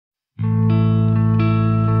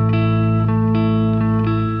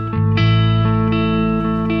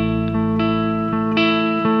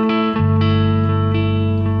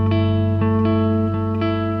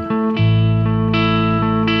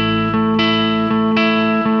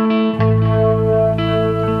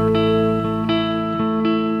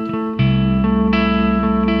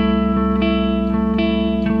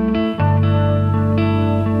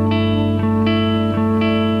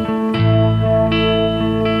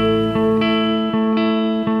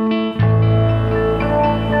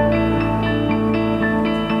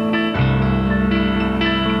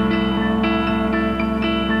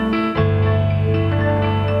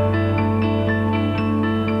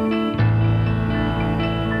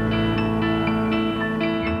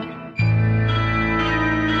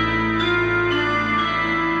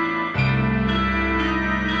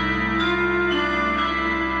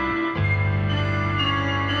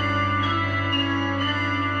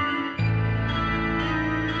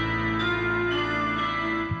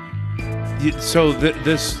So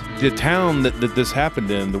the town that this happened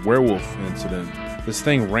in, the werewolf incident, this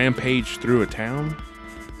thing rampaged through a town?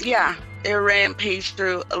 Yeah, it rampaged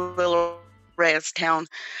through a little res town.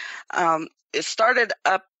 It started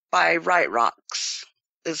up by Right Rocks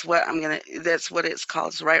is what that's what it's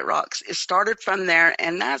called, is Right Rocks. It started from there,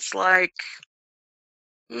 and that's like,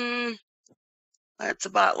 that's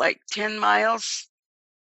about like 10 miles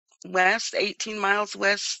west, 18 miles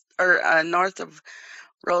west or north of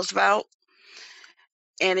Roosevelt.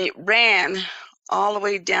 And it ran all the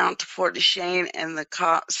way down to Fort Duchesne, and the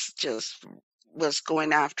cops just was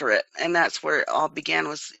going after it. And that's where it all began,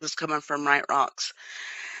 was coming from Right Rocks.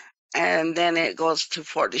 And then it goes to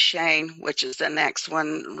Fort Duchesne, which is the next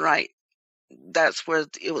one, right? That's where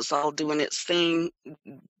it was all doing its thing,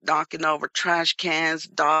 knocking over trash cans,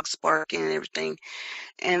 dogs barking and everything.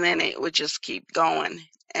 And then it would just keep going.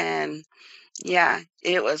 And yeah,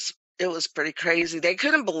 it was pretty crazy. They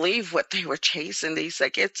couldn't believe what they were chasing. He's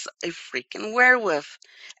like, it's a freaking werewolf.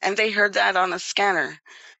 And they heard that on a scanner,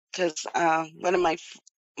 because one of my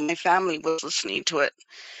family was listening to it.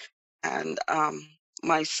 And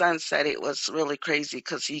my son said it was really crazy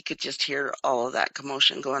because he could just hear all of that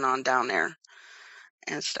commotion going on down there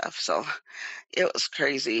and stuff. So it was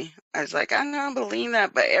crazy. I was like, I don't believe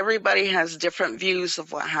that, but everybody has different views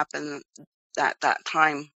of what happened at that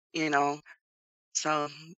time, you know. So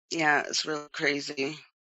yeah, it's really crazy.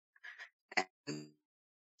 And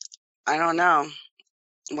I don't know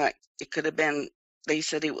what it could have been. They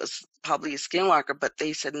said it was probably a skinwalker, but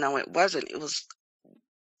they said no, it wasn't. It was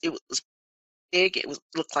big. It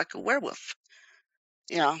looked like a werewolf.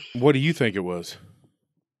 Yeah. What do you think it was?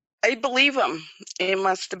 I believe him. It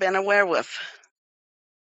must have been a werewolf.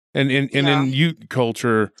 And in Ute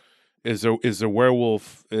culture, is a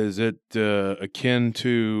werewolf, is it akin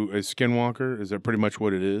to a skinwalker? Is that pretty much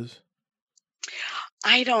what it is?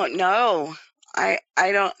 I don't know. I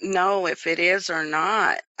don't know if it is or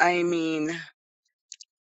not. I mean,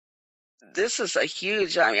 this is a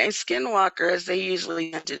huge, skinwalkers, they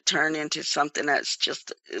usually tend to turn into something that's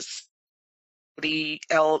just the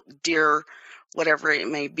elk, deer, whatever it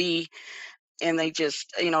may be. And they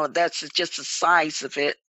just, that's just the size of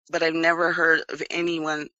it. But I've never heard of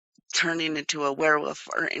anyone turning into a werewolf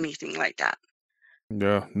or anything like that.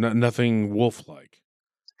 Yeah, nothing wolf-like.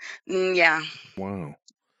 Yeah. Wow.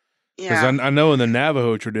 Yeah. Because I know in the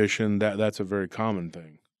Navajo tradition that's a very common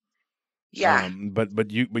thing. Yeah. But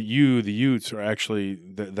the Utes are actually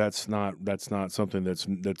that's not something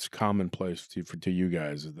that's commonplace to you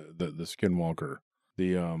guys. The skinwalker,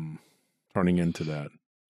 the turning into that.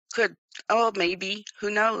 Maybe, who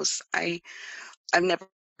knows? I've never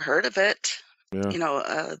heard of it.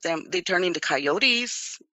 Yeah. They turn into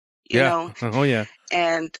coyotes. Oh yeah.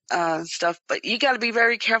 And stuff. But you got to be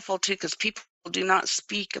very careful too, because people do not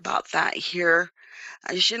speak about that here.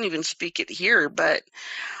 I shouldn't even speak it here, but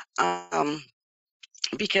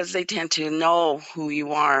because they tend to know who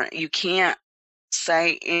you are. You can't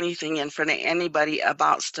say anything in front of anybody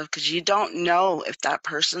about stuff because you don't know if that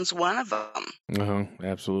person's one of them.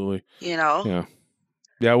 Absolutely. Yeah.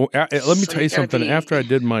 Yeah. Well, let me tell you something. After I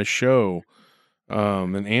did my show,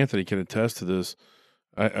 and Anthony can attest to this,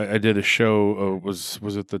 I did a show. Was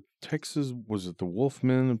it the Texas? Was it the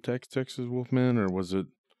Wolfmen of Texas Wolfmen, or was it?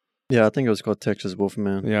 Yeah, I think it was called Texas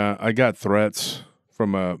Wolfman. Yeah, I got threats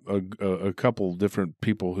from a couple different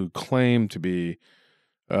people who claimed to be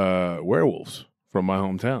werewolves from my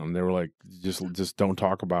hometown. They were like, just don't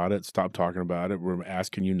talk about it. Stop talking about it. We're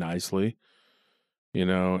asking you nicely, and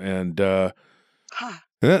that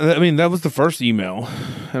was the first email.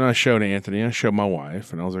 And I showed Anthony, I showed my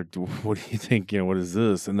wife, and I was like, what do you think? What is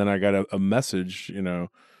this? And then I got a message,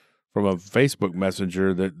 from a Facebook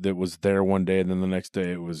messenger that was there one day, and then the next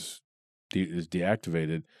day it was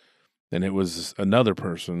deactivated. And it was another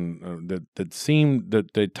person that seemed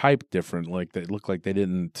that they typed different, like they looked like they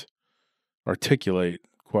didn't articulate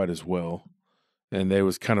quite as well, and they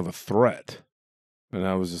was kind of a threat. And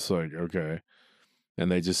I was just like, okay. And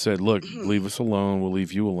they just said, look, leave us alone. We'll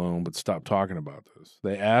leave you alone, but stop talking about this.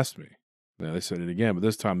 They asked me. Now they said it again, but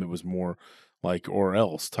this time it was more like or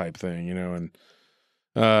else type thing, and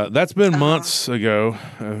that's been months ago,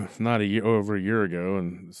 not over a year ago,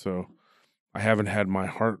 and so I haven't had my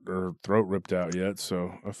heart or throat ripped out yet,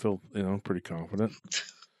 so I feel, pretty confident.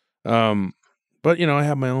 But, I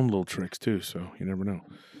have my own little tricks too, so you never know.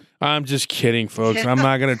 I'm just kidding, folks. I'm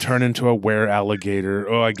not going to turn into a were-alligator.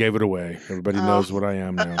 Oh, I gave it away. Everybody knows what I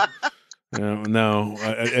am now. No,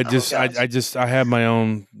 I have my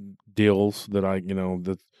own deals that I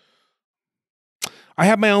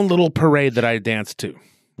have my own little parade that I dance to,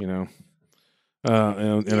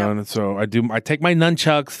 And so I take my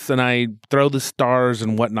nunchucks and I throw the stars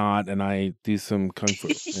and whatnot, and I do some kung fu,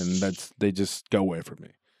 and they just go away from me.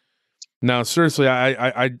 Now, seriously,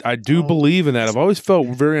 I do believe in that. I've always felt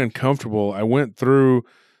very uncomfortable. I went through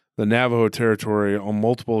the Navajo territory on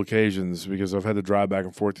multiple occasions because I've had to drive back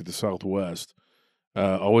and forth to the Southwest,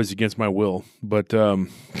 always against my will. But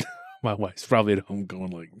my wife's probably at home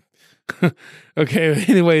going like, okay.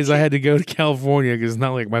 Anyways, I had to go to California because it's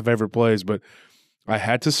not like my favorite place, but I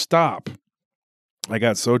had to stop. I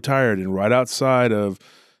got so tired, and right outside of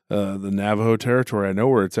the Navajo territory, I know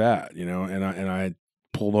where it's at, and I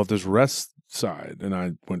pulled off this rest side, and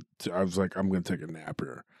I was like, I'm going to take a nap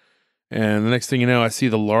here. And the next thing you know, I see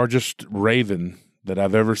the largest raven that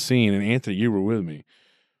I've ever seen. And Anthony, you were with me.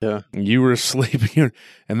 Yeah. And you were asleep,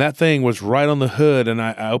 and that thing was right on the hood. And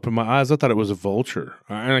I opened my eyes. I thought it was a vulture.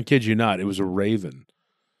 And I kid you not, it was a raven.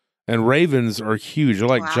 And ravens are huge. They're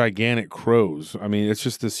like gigantic crows. I mean, it's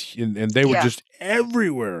just this, and they were just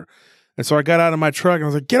everywhere. And so I got out of my truck and I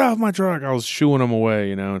was like, get off my truck. I was shooing them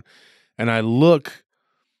away, and I look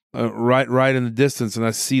right in the distance, and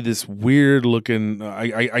I see this weird looking.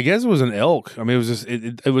 I guess it was an elk. I mean, it was just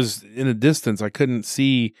it was in the distance. I couldn't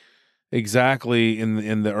see exactly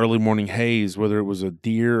in the early morning haze whether it was a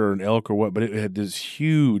deer or an elk or what, but it had this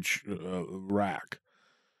huge rack.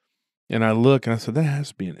 And I look and I said, that has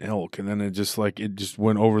to be an elk. And then it just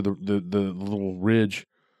went over the little ridge,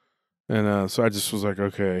 and so I just was like,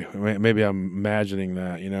 okay, maybe I'm imagining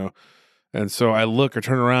that, And so I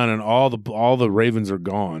turn around, and all the ravens are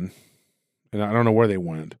gone, and I don't know where they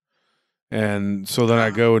went. And so then I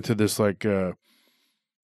go into this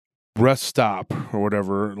rest stop or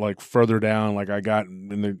whatever, like further down. Like I got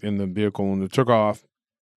in the vehicle and it took off,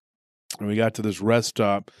 and we got to this rest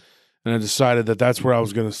stop, and I decided that that's where I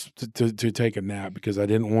was going to take a nap because I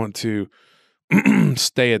didn't want to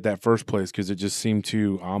stay at that first place because it just seemed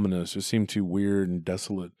too ominous. It seemed too weird and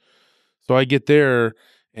desolate. So I get there.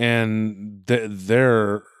 And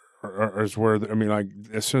there is where, I mean, like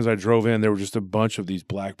as soon as I drove in, there were just a bunch of these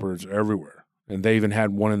blackbirds everywhere. And they even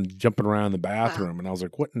had one jumping around in the bathroom. And I was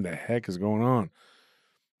like, what in the heck is going on?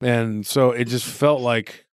 And so it just felt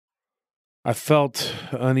like I felt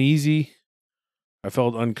uneasy. I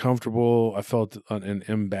felt uncomfortable. I felt an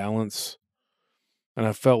imbalance. And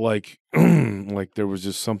I felt like, like there was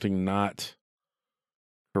just something not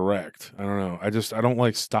correct. I don't know. I don't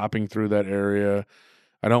like stopping through that area.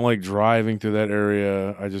 I don't like driving through that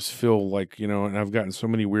area. I just feel like, and I've gotten so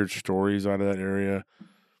many weird stories out of that area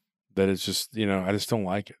that it's just, I just don't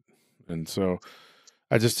like it. And so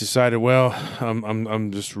I just decided, well,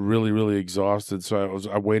 I'm just really, really exhausted. So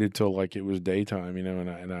I waited till like it was daytime,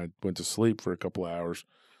 and I went to sleep for a couple of hours.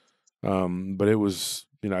 But it was,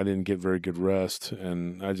 I didn't get very good rest,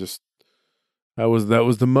 and that was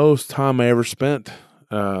the most time I ever spent.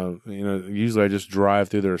 Usually I just drive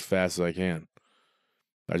through there as fast as I can.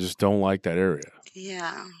 I just don't like that area.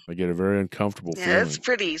 Yeah. I get a very uncomfortable feeling.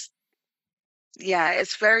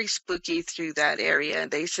 It's very spooky through that area.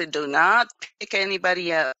 They said do not pick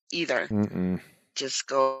anybody up either. Mm-mm. Just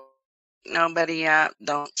go nobody up.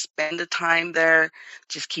 Don't spend the time there.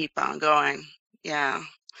 Just keep on going. Yeah.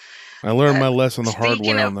 I learned my lesson the hard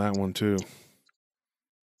way on that one too.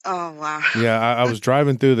 Oh, wow. Yeah, I was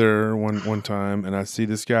driving through there one time, and I see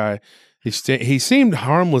this guy. He seemed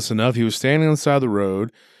harmless enough. He was standing on the side of the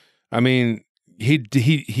road. I mean, he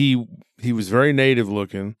was very native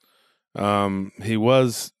looking. He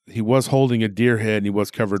was holding a deer head, and he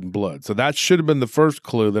was covered in blood. So that should have been the first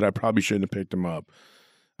clue that I probably shouldn't have picked him up.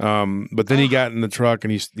 But then he got in the truck,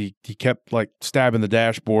 and he kept like stabbing the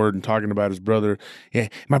dashboard and talking about his brother. Yeah,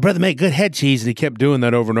 my brother made good head cheese, and he kept doing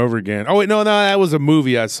that over and over again. Oh wait, no, that was a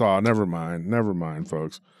movie I saw. Never mind,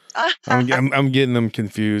 folks. I'm getting them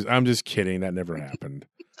confused. I'm just kidding. That never happened.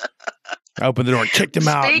 I opened the door and kicked him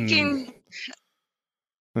out.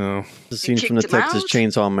 The scene from the Texas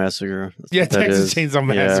Chainsaw Massacre. Yeah, Texas Chainsaw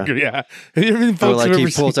Massacre. Yeah. So like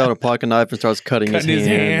he pulls out a pocket knife and starts cutting his hand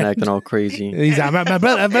and acting all crazy. And he's like, my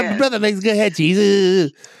brother makes good head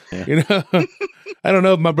cheese. Yeah. I don't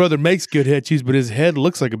know if my brother makes good head cheese, but his head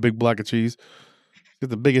looks like a big block of cheese. He's got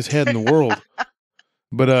the biggest head in the world.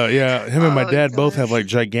 But him and my dad both have like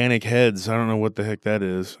gigantic heads. I don't know what the heck that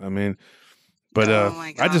is. I mean, but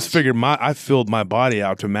I just figured I filled my body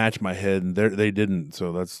out to match my head, and they didn't.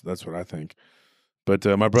 So that's what I think. But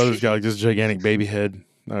my brother's got like this gigantic baby head.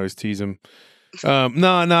 I always tease him. No,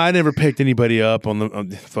 I never picked anybody up on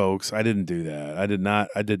the folks. I didn't do that. I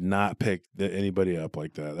did not pick anybody up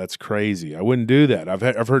like that. That's crazy. I wouldn't do that.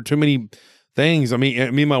 I've heard too many things. I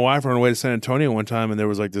mean, me and my wife were on the way to San Antonio one time, and there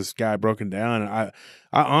was like this guy broken down, and I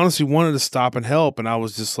honestly wanted to stop and help, and I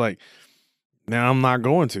was just like, Now I'm not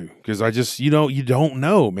going to, because I just, you don't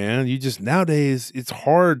know, man. You just, nowadays it's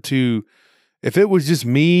hard to, if it was just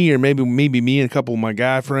me or maybe me and a couple of my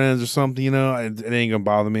guy friends or something, it ain't gonna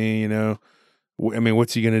bother me, I mean,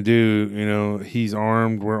 what's he gonna do? He's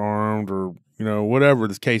armed, we're armed, or whatever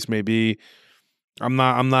the case may be. I'm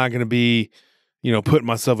not gonna be, putting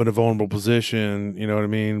myself in a vulnerable position. You know what I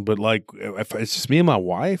mean? But like, if it's just me and my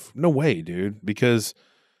wife, no way, dude, because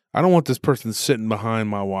I don't want this person sitting behind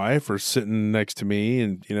my wife or sitting next to me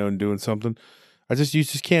and and doing something. You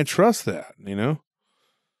just can't trust that.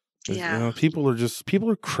 Yeah. People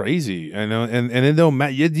are crazy. I know, and it don't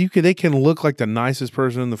matter. They can look like the nicest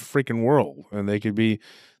person in the freaking world, and they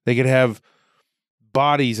could have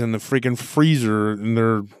bodies in the freaking freezer in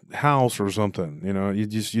their house or something. You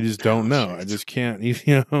just don't know. I just can't. I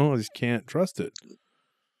just can't trust it.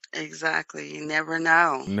 Exactly. You never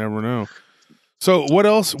know. Never know. So what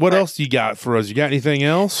else? What else you got for us? You got anything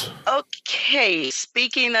else? Okay.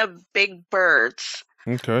 Speaking of big birds.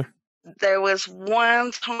 Okay. There was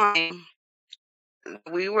one time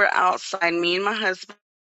we were outside, me and my husband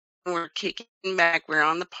were kicking back. We're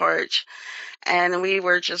on the porch, and we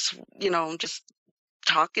were just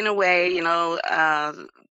talking away,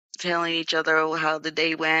 telling each other how the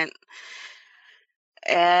day went.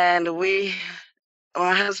 And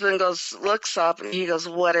my husband looks up, and he goes,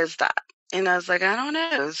 "What is that?" And I was like, "I don't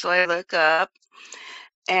know." So I look up,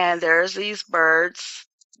 and there's these birds,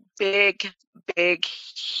 big,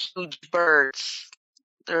 huge birds.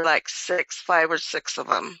 They're like 5 or 6 of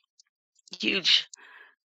them, huge.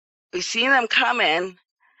 We seen them coming,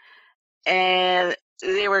 and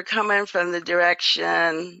they were coming from the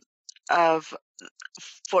direction of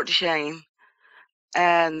Fort Shane.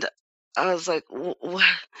 And I was like,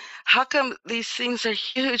 how come these things are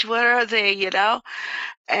huge? What are they,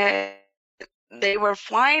 And they were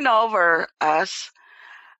flying over us,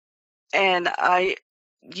 and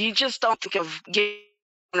you just don't think of getting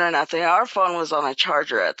or nothing. Our phone was on a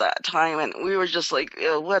charger at that time, and we were just like,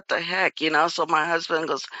 what the heck, So my husband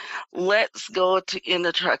goes, let's go in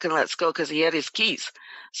the truck and let's go, because he had his keys.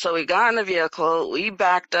 So we got in the vehicle, we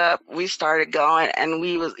backed up, we started going, and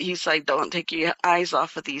he's like, don't take your eyes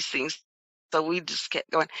off of these things. So we just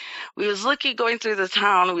kept going. We was going through the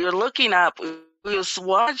town, we were looking up, we was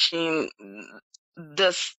watching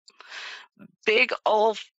this big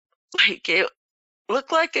old, like, it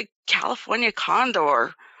looked like a California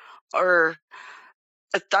condor or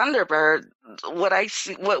a thunderbird.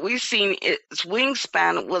 What we've seen, its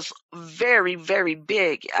wingspan was very, very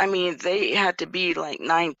big. I mean, they had to be like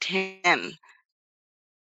 9, 10.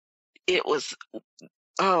 It was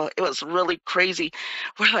really crazy.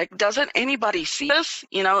 We're like, doesn't anybody see this?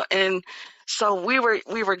 And so we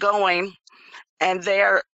were going, and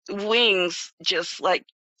their wings just like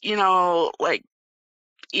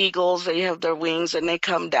eagles, they have their wings and they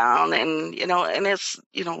come down, and and it's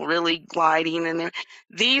really gliding, and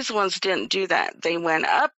these ones didn't do that. They went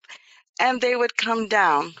up and they would come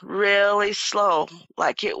down really slow,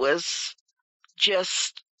 like it was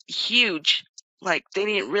just huge, like they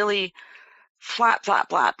didn't really flap,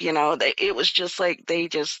 it was just like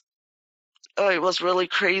it was really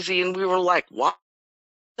crazy. And we were like, what?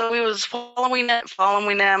 So we was following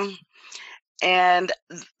them, and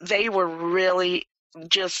they were really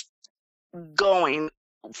just going,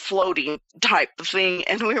 floating type of thing,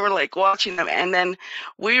 and we were like watching them. And then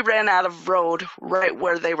we ran out of road right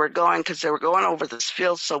where they were going, because they were going over this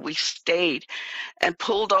field. So we stayed and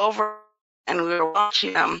pulled over, and we were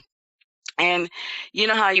watching them. And you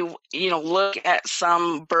know how you look at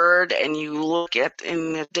some bird and you look at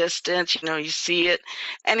in the distance, you see it,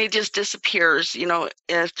 and it just disappears,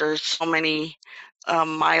 after so many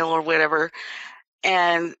mile or whatever.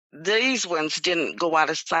 And these ones didn't go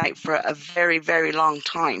out of sight for a very, very long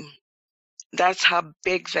time. That's how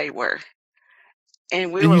big they were.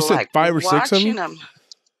 And we were like 5 or 6 watching them.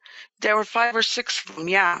 There were 5 or 6 of them,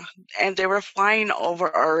 yeah. And they were flying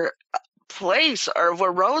over our place,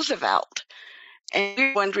 over Roosevelt. And we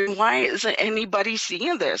were wondering, why isn't anybody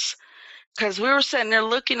seeing this? Because we were sitting there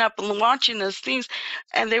looking up and watching those things,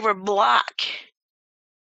 and they were black.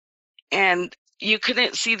 And you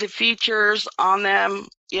couldn't see the features on them,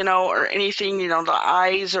 or anything, the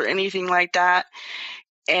eyes or anything like that.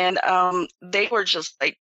 And they were just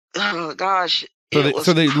like, oh gosh, it was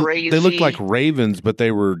crazy. They looked like ravens, but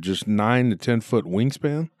they were just 9 to 10 foot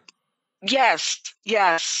wingspan. Yes.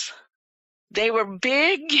 They were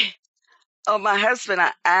big. Oh, my husband,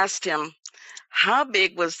 I asked him, how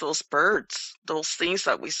big was those birds, those things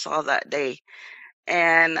that we saw that day?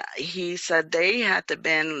 And he said they had to have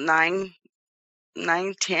been 9,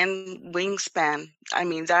 10 wingspan. I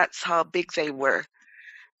mean, that's how big they were.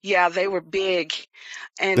 Yeah, they were big.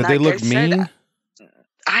 And Did they like I look said, mean?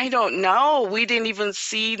 I don't know. We didn't even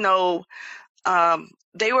see no,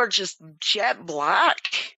 they were just jet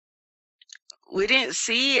black. We didn't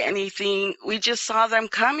see anything. We just saw them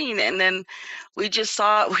coming, and then we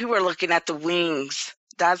were looking at the wings.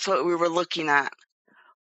 That's what we were looking at.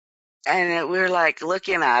 And we were like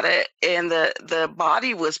looking at it, and the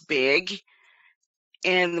body was big.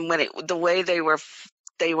 And the way they were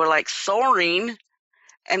like soaring,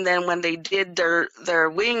 and then when they did their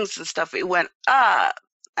wings and stuff, it went up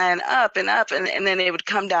and up and up, and then it would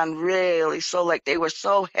come down really slow, like they were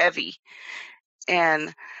so heavy.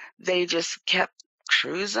 And they just kept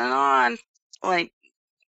cruising on, like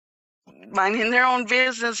minding their own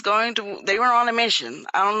business, they were on a mission.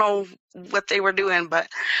 I don't know what they were doing, but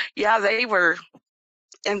yeah, they were.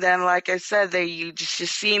 And then, like I said, you just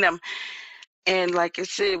seen them. And like I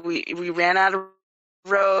said, we ran out of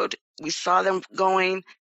road. We saw them going,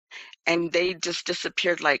 and they just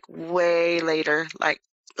disappeared like way later, like,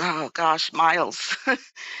 oh gosh, miles.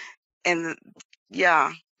 And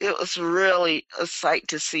yeah, it was really a sight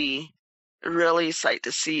to see, really a sight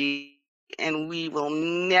to see. And we will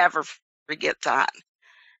never forget that.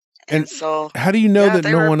 And so, how do you know yeah, that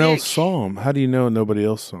no one else saw them? How do you know nobody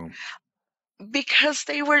else saw them? Because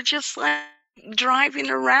they were just like driving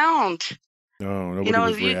around. Oh, nobody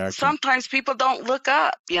was reacting. Sometimes people don't look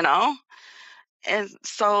up, And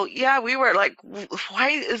so, yeah, we were like, why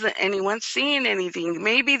isn't anyone seeing anything?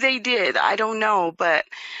 Maybe they did. I don't know. But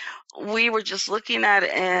we were just looking at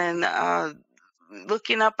it and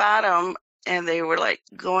looking up at them, and they were like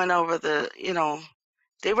going over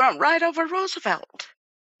they went right over Roosevelt.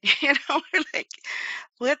 We're like,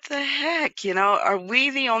 what the heck? Are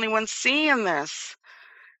we the only ones seeing this?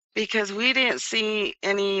 Because we didn't see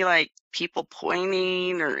any like people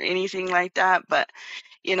pointing or anything like that. But,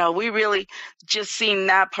 we really just seen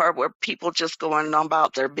that part where people just going on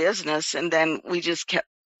about their business. And then we just kept,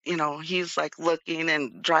 he's like looking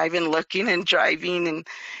and driving. And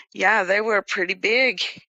yeah, they were pretty big.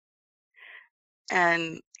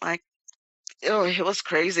 And like, oh, it was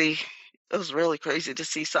crazy. It was really crazy to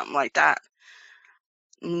see something like that.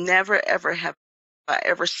 Never, ever have I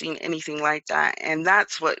ever seen anything like that. And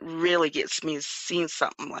that's what really gets me, is seeing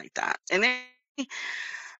something like that. And then,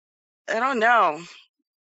 I don't know.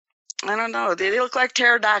 They look like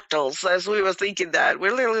pterodactyls, as we were thinking that.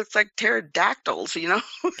 Really looks like pterodactyls,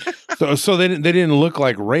 So they didn't look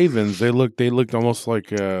like ravens. They looked almost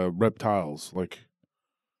like reptiles. Like,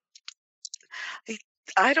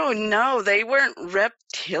 I don't know. They weren't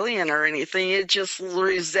reptilian or anything. It just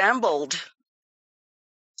resembled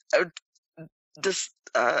that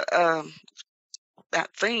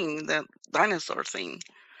thing, that dinosaur thing.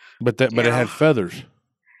 But it had feathers.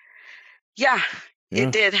 Yeah,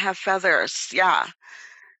 it did have feathers. Yeah.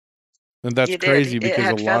 And that's crazy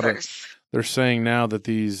because they're saying now that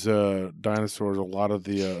these dinosaurs, a lot of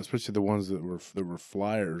the especially the ones that were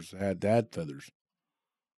flyers, had feathers.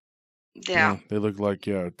 Yeah. They look like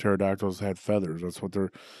pterodactyls had feathers. That's what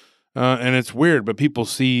they're and it's weird, but people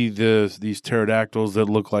see these pterodactyls that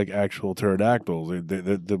look like actual pterodactyls.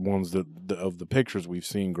 The ones of the pictures we've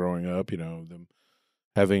seen growing up, them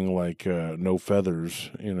having like no feathers,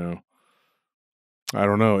 I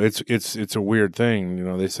don't know. It's a weird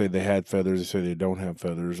thing. They say they had feathers. They say they don't have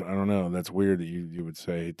feathers. I don't know. That's weird that you would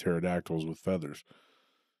say pterodactyls with feathers,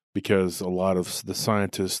 because a lot of the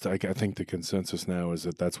scientists, I think the consensus now is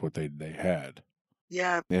that that's what they had.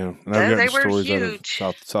 Yeah. Yeah. And I've gotten stories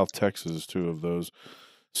out of South Texas too of those.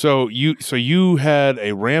 So you had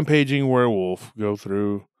a rampaging werewolf go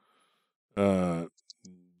through the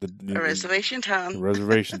reservation town.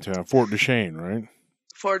 Reservation town, Fort Duchesne, right?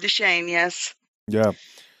 Fort Duchesne, yes. Yeah.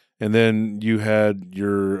 And then you had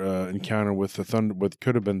your encounter with what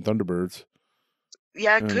could have been Thunderbirds.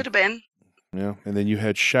 Yeah, it could have been. Yeah. And then you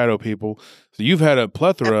had shadow people. So you've had a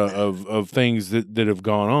plethora of things that have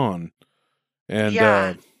gone on. And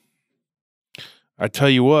I tell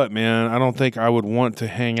you what, man, I don't think I would want to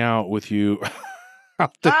hang out with you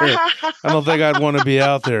out there. I don't think I'd want to be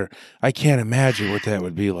out there. I can't imagine what that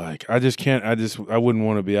would be like. I just can't. I wouldn't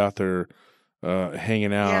want to be out there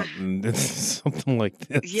hanging out and it's something like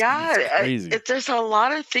this. Yeah, it's crazy. There's a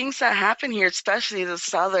lot of things that happen here, especially the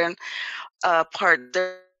southern part.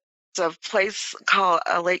 There's a place called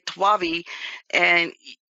Lake Tawabi, and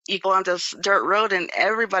you go on this dirt road, and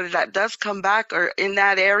everybody that does come back or in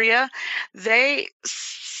that area, they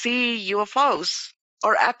see UFOs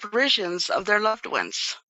or apparitions of their loved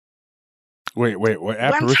ones. Wait, what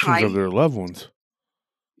apparitions of their loved ones?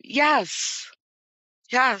 Yes.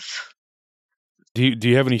 Do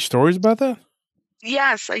you have any stories about that?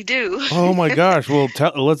 Yes, I do. Oh my gosh! Well,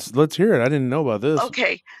 let's hear it. I didn't know about this.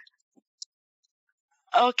 Okay.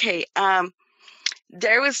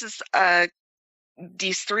 There was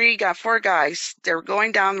these four guys. They were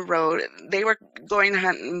going down the road. They were going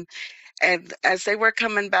hunting, and as they were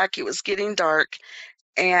coming back, it was getting dark,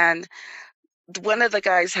 and one of the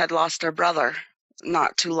guys had lost their brother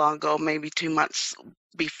not too long ago, maybe 2 months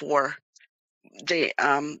before. They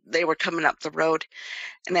were coming up the road,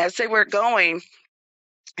 and as they were going,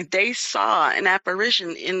 they saw an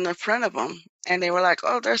apparition in the front of them, and they were like,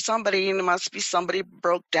 "Oh, there's somebody, and it must be somebody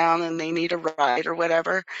broke down and they need a ride or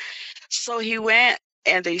whatever." So he went,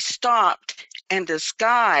 and they stopped, and this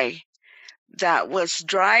guy that was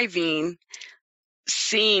driving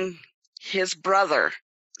seen his brother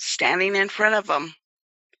standing in front of him,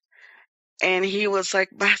 and he was like,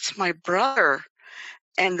 "That's my brother."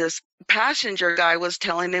 And this passenger guy was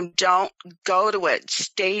telling him, "Don't go to it.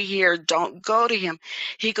 Stay here. Don't go to him."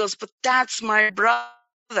 He goes, "But that's my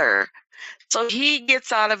brother." So he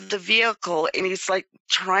gets out of the vehicle, and he's like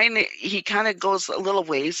he kind of goes a little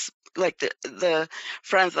ways, like the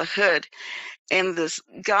front of the hood. And this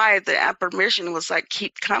guy, the apparition, was like,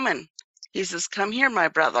 "Keep coming." He says, "Come here, my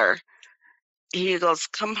brother." He goes,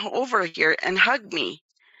 "Come over here and hug me."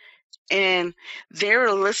 And they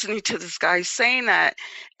were listening to this guy saying that,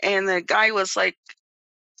 and the guy was like,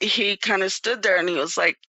 he kind of stood there, and he was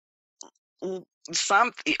like,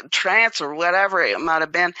 some trance or whatever it might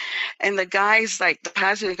have been. And the guy's like, the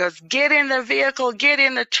passenger goes, "Get in the vehicle, get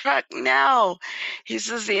in the truck now." He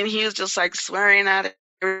says, and he was just like swearing at it,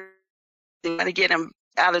 trying to get him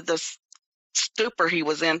out of this stupor he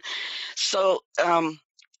was in. So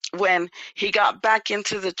when he got back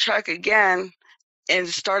into the truck again and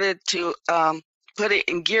started to put it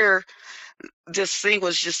in gear, this thing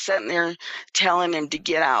was just sitting there telling him to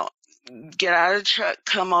get out of the truck,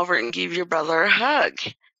 come over and give your brother a hug.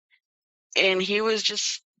 And he was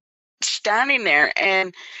just standing there,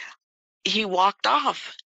 and he walked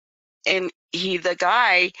off. And the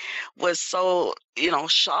guy was so,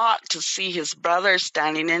 shocked to see his brother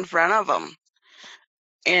standing in front of him.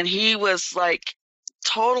 And he was like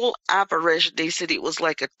total apparition. They said it was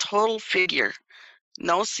like a total figure.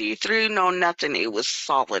 No see-through, no nothing. It was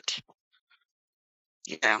solid.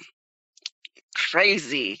 Yeah.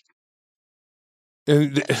 Crazy.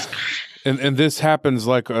 And this happens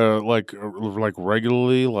like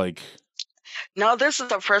regularly, like. No, this is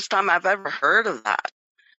the first time I've ever heard of that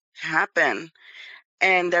happen.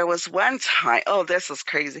 And there was one time, oh, this is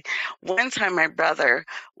crazy. One time my brother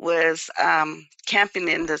was camping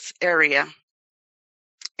in this area,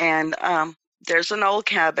 and there's an old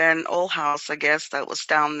cabin, old house, I guess, that was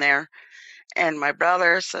down there. And my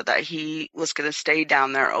brother said that he was going to stay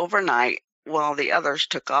down there overnight while the others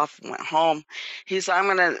took off and went home. He said,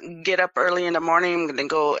 "I'm going to get up early in the morning. I'm going to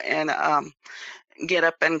go and get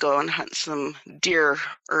up and go and hunt some deer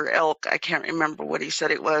or elk." I can't remember what he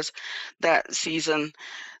said it was that season.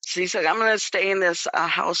 So he said, "I'm going to stay in this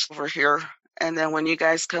house over here. And then when you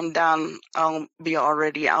guys come down, I'll be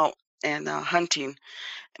already out and hunting.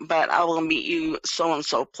 But I will meet you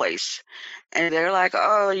so-and-so place." And they're like,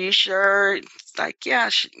 "Oh, are you sure?" It's like, yeah,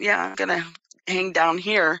 I'm going to hang down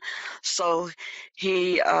here. So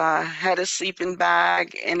he had a sleeping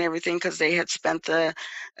bag and everything because they had spent a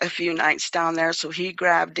few nights down there. So he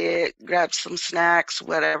grabbed some snacks,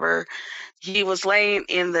 whatever. He was laying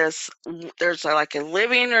in there's like a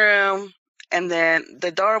living room, and then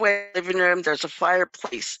the doorway living room, there's a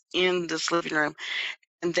fireplace in this living room.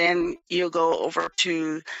 And then you go over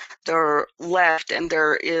to the left, and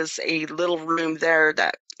there is a little room there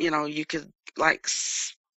that, you could like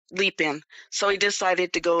sleep in. So he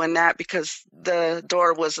decided to go in that because the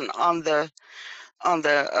door wasn't on the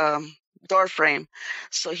door frame.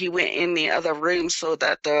 So he went in the other room so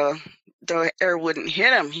that the air wouldn't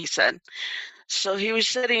hit him, he said. So he was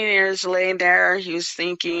sitting there, he was laying there. He was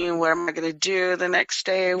thinking, what am I going to do the next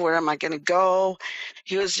day? Where am I going to go?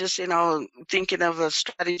 He was just, thinking of a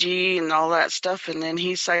strategy and all that stuff. And then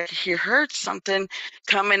he heard something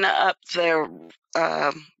coming up the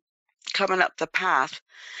path.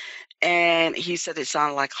 And he said it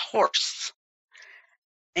sounded like a horse.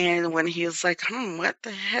 And when he was like, what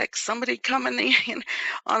the heck? Somebody coming in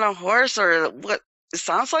on a horse, or what? It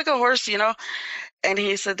sounds like a horse, And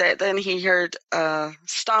he said that then he heard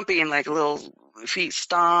stomping, like little feet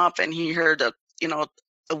stomp, and he heard a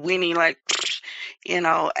whinny, like,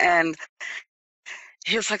 and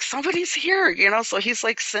he was like, somebody's here, So he's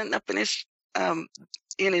like sitting up in his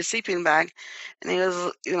sleeping bag, and he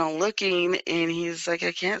was, looking, and he's like,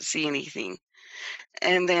 I can't see anything.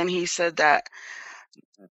 And then he said that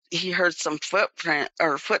he heard some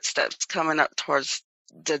footsteps coming up towards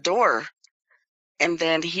the door. And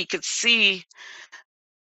then he could see,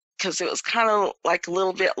 because it was kind of like a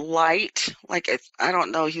little bit light, like I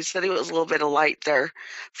don't know, he said it was a little bit of light there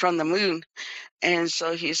from the moon. And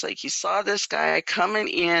so he's like, he saw this guy coming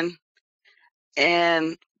in,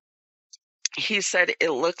 and he said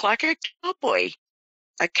it looked like a cowboy,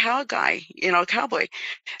 a cow guy, cowboy.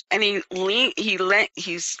 And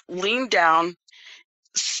he's leaned down,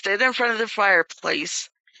 stood in front of the fireplace,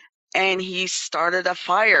 and he started a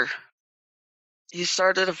fire. He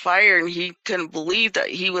started a fire, and he couldn't believe that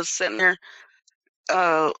he was sitting there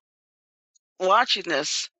watching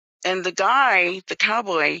this. And the guy, the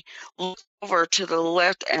cowboy, looked over to the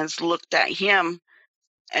left and looked at him,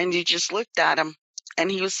 and he just looked at him.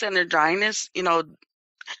 And he was sitting there drying his,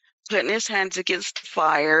 putting his hands against the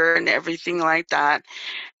fire and everything like that.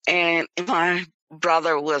 And my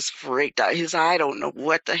brother was freaked out. He said, I don't know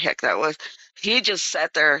what the heck that was. He just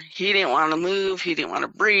sat there. He didn't want to move. He didn't want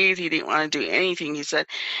to breathe. He didn't want to do anything, he said.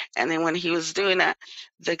 And then when he was doing that,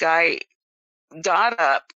 the guy got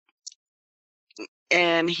up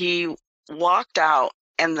and he walked out,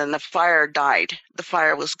 and then the fire died. The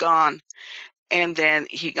fire was gone. And then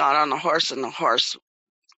he got on the horse, and the horse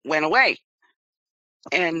went away.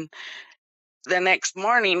 And the next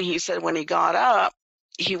morning, he said when he got up,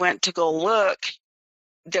 he went to go look.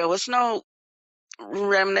 There was no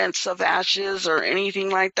remnants of ashes or anything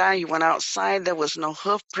like that. He went outside. There was no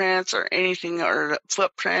hoof prints or anything, or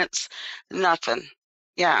footprints, nothing.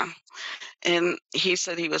 Yeah. And he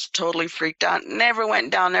said he was totally freaked out. Never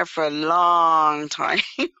went down there for a long time.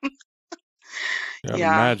 Yeah.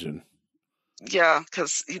 Imagine. Yeah,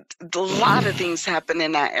 because a lot of things happen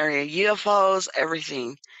in that area. UFOs,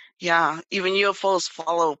 everything. Yeah, even UFOs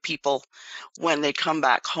follow people when they come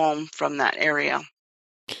back home from that area.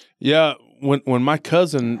 Yeah, when my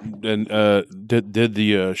cousin did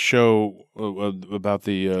the show about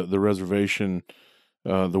the reservation,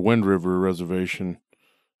 the Wind River Reservation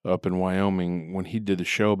up in Wyoming, when he did the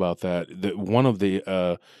show about that one of the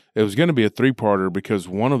it was going to be a 3-parter, because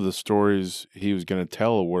one of the stories he was going to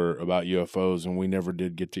tell were about UFOs, and we never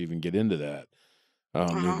did get to even get into that.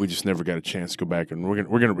 We just never got a chance to go back, and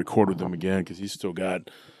we're gonna record with him again, because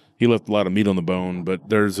he left a lot of meat on the bone. But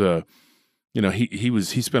there's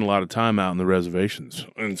he spent a lot of time out in the reservations,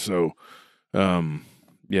 and so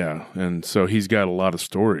and so he's got a lot of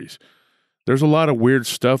stories. There's a lot of weird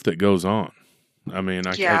stuff that goes on. I mean,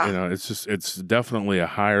 it's definitely a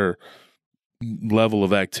higher level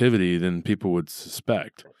of activity than people would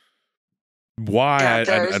suspect. Why?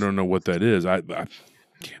 Yeah, I don't know what that is. I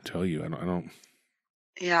can't tell you. I don't.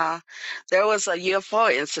 Yeah, there was a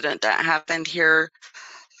UFO incident that happened here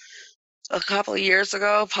a couple of years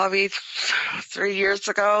ago, probably 3 years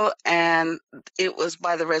ago, and it was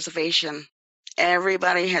by the reservation.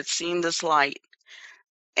 Everybody had seen this light,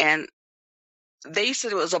 and they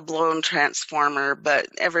said it was a blown transformer, but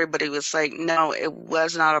everybody was like, no, it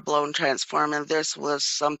was not a blown transformer. This was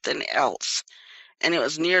something else. And it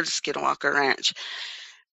was near the Skinwalker Ranch.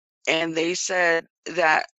 And they said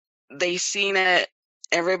that they seen it,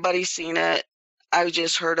 everybody seen it. I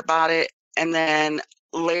just heard about it. And then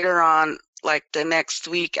later on, like the next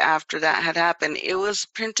week after that had happened, it was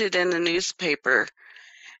printed in the newspaper.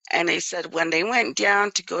 And they said when they went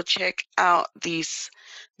down to go check out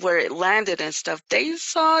where it landed and stuff, they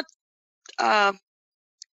saw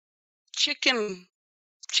chicken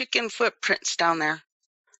footprints down there.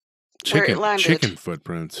 Where it landed. Chicken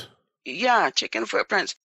footprints. Yeah, chicken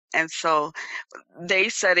footprints. And so they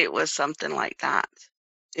said it was something like that.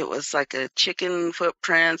 It was like a chicken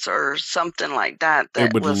footprints or something like that.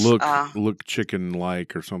 It would look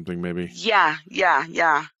chicken-like or something, maybe. Yeah.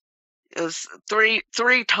 It was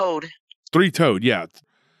three-toed. Three-toed, yeah.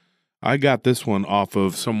 I got this one off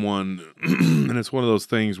of someone, and it's one of those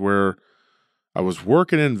things where I was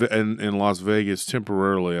working in Las Vegas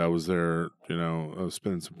temporarily. I was there, I was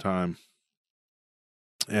spending some time,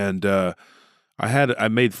 and I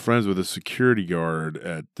made friends with a security guard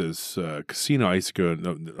at this casino. I used to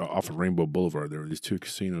go off of Rainbow Boulevard. There were these 2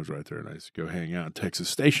 casinos right there, and I used to go hang out in Texas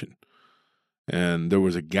Station. And there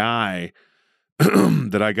was a guy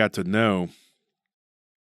that I got to know,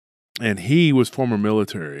 and he was former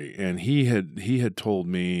military, and he had told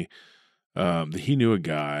me that he knew a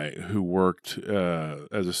guy who worked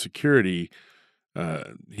as a security.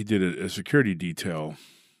 He did a security detail,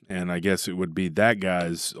 and I guess it would be that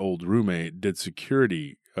guy's old roommate did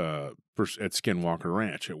security at Skinwalker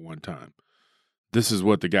Ranch at one time. This is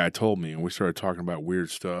what the guy told me, and we started talking about weird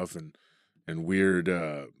stuff and weird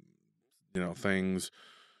things.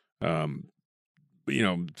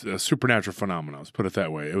 a supernatural phenomenon. Let's put it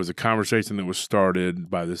that way. It was a conversation that was started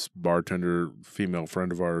by this bartender, female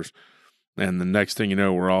friend of ours. And the next thing you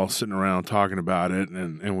know, we're all sitting around talking about it.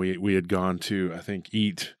 And we had gone to, I think,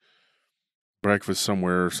 eat breakfast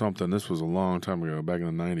somewhere or something. This was a long time ago, back in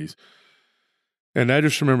the 90s. And I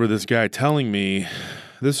just remember this guy telling me,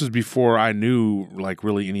 this was before I knew like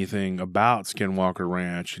really anything about Skinwalker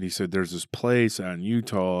Ranch. And he said, there's this place out in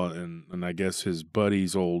Utah, and I guess his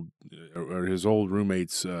buddy's old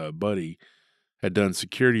roommate's buddy had done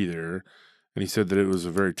security there. And he said that it was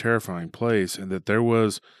a very terrifying place, and that there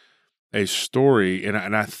was a story, and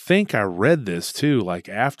I think I read this too, like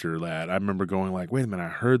after that. I remember going like, wait a minute, I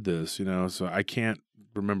heard this, so I can't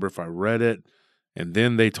remember if I read it and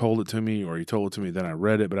then they told it to me, or he told it to me, then I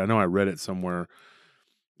read it, but I know I read it somewhere.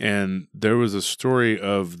 And there was a story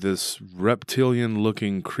of this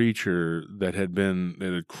reptilian-looking creature that had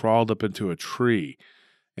crawled up into a tree,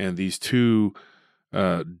 and these two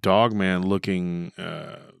dogman-looking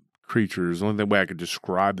creatures, the only way I could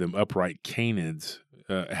describe them, upright canids,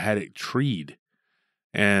 had it treed.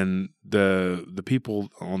 And the people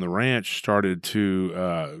on the ranch started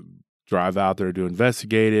to drive out there to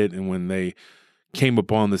investigate it, and when they came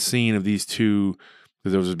upon the scene of these two,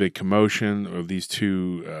 there was a big commotion of these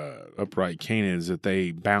two upright canids, that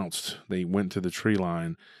they bounced. They went to the tree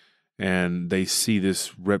line, and they see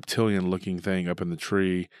this reptilian-looking thing up in the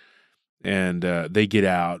tree, and they get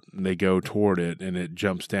out, and they go toward it, and it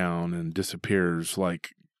jumps down and disappears. Like,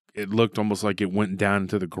 it looked almost like it went down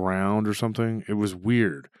into the ground or something. It was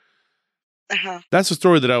weird. Uh-huh. That's the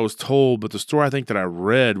story that I was told, but the story I think that I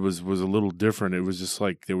read was a little different. It was just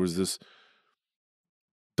like there was this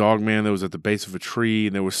dog man that was at the base of a tree,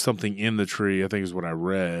 and there was something in the tree, I think is what I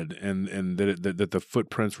read, and that the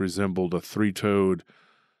footprints resembled a three-toed,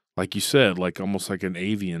 like you said, like almost like an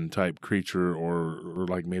avian type creature, or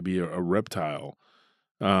like maybe a reptile,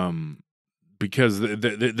 because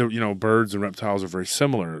the birds and reptiles are very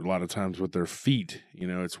similar a lot of times with their feet.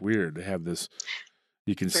 It's weird. They have this.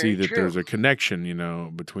 You can see that there's a connection,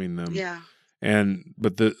 between them. Yeah. And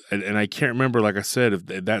I can't remember, like I said, if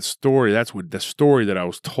that story, that's what the story that I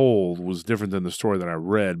was told was different than the story that I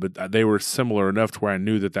read, but they were similar enough to where I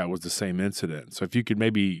knew that was the same incident. So if you could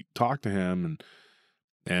maybe talk to him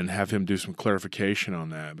and have him do some clarification on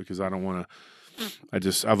that, because I don't want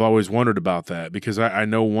to, I've always wondered about that, because I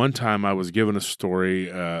know one time I was given a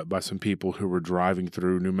story by some people who were driving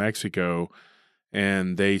through New Mexico,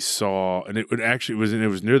 and they saw, and it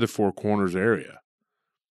was near the Four Corners area.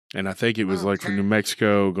 And I think it was like from New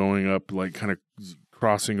Mexico going up, like kind of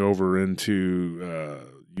crossing over into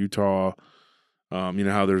Utah. You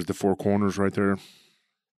know how there's the Four Corners right there?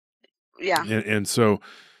 Yeah. And so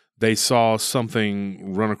they saw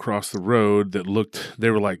something run across the road that they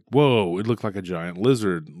were like, whoa, it looked like a giant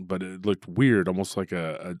lizard, but it looked weird, almost like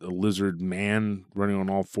a lizard man running on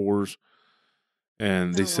all fours.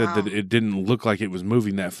 And they said that it didn't look like it was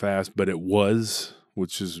moving that fast, but it was,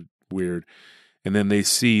 which is weird. And then they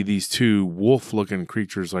see these two wolf-looking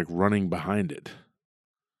creatures like running behind it.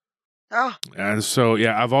 Oh. And so,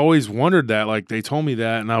 yeah, I've always wondered that. Like, they told me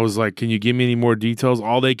that, and I was like, can you give me any more details?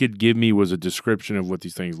 All they could give me was a description of what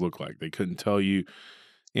these things look like. They couldn't tell you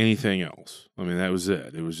anything else. I mean, that was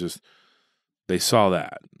it. It was just, they saw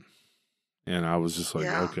that. And I was just like,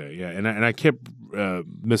 okay, yeah. And I kept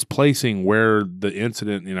misplacing where the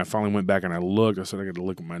incident, I finally went back and I looked. I said, I got to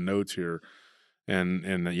look at my notes here.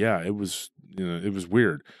 And yeah, it was, it was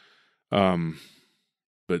weird.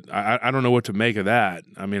 But I don't know what to make of that.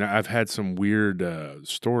 I mean, I've had some weird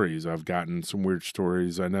stories. I've gotten some weird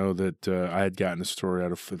stories. I know that I had gotten a story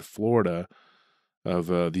out of Florida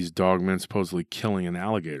of these dogmen supposedly killing an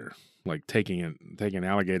alligator, like taking an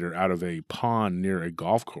alligator out of a pond near a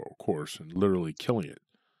golf course and literally killing it.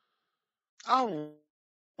 Oh,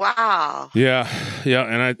 wow. Yeah,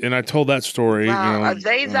 and I told that story. Wow. Are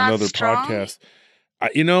they on that another strong? podcast.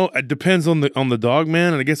 It depends on the dog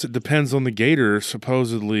man, and I guess it depends on the gator.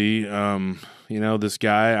 Supposedly, this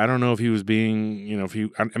guy, I don't know if he was being,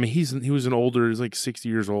 he was an older, he's like 60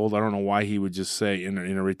 years old. I don't know why he would just say in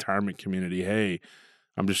a retirement community, hey,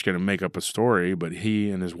 I'm just going to make up a story. But he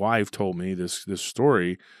and his wife told me this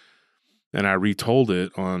story, and I retold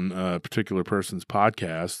it on a particular person's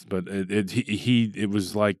podcast. But it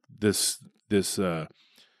was like this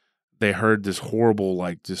they heard this horrible,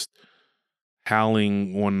 like, just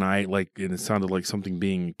howling one night, like, and it sounded like something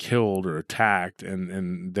being killed or attacked,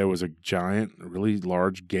 and there was a giant, really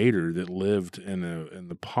large gator that lived in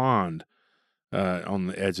the pond on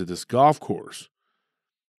the edge of this golf course.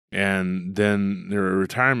 And then they're a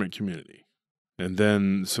retirement community, and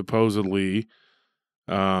then supposedly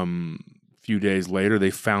few days later,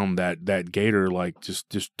 they found that gator like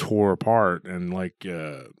just tore apart and like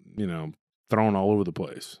thrown all over the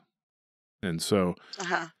place. And so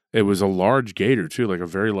it was a large gator too, like a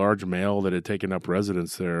very large male that had taken up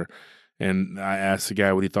residence there. And I asked the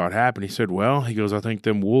guy what he thought happened. He said, "Well," he goes, "I think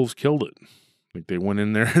them wolves killed it. Like they went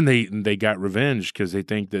in there and they got revenge because they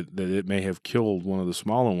think that it may have killed one of the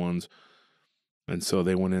smaller ones, and so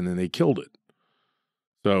they went in and they killed it."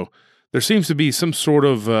 So there seems to be some sort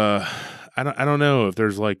of I don't know if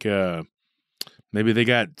there's like maybe they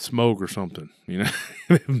got smoke or something,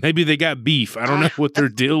 maybe they got beef. I don't know what their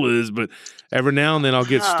deal is, but every now and then I'll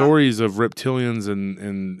get stories of reptilians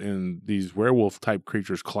and these werewolf type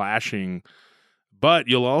creatures clashing. But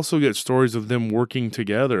you'll also get stories of them working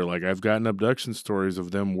together. Like I've gotten abduction stories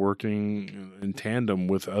of them working in tandem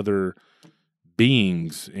with other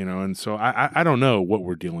beings, and so I don't know what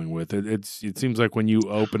we're dealing with. It seems like when you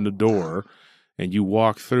open the door and you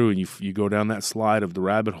walk through and you go down that slide of the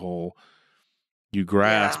rabbit hole, you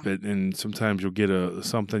grasp it, and sometimes you'll get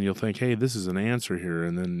something you'll think, hey, this is an answer here,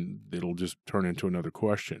 and then it'll just turn into another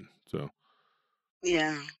question. So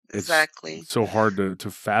yeah, exactly. It's so hard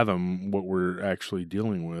to fathom what we're actually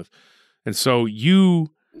dealing with. And so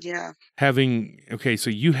you so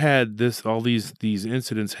you had all these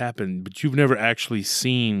incidents happen, but you've never actually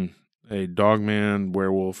seen a dogman,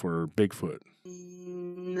 werewolf, or Bigfoot.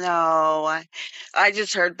 No, I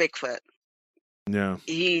just heard Bigfoot. Yeah.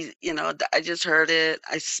 I just heard it.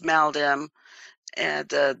 I smelled him. And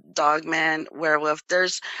the dogman, werewolf.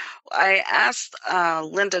 I asked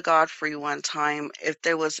Linda Godfrey one time if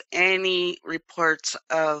there was any reports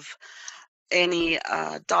of any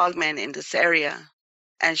dogmen in this area,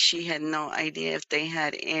 and she had no idea if they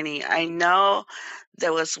had any. I know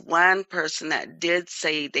there was one person that did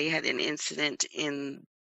say they had an incident in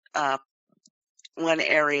one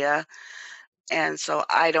area, and so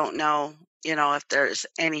I don't know, if there's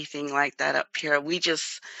anything like that up here.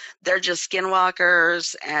 They're just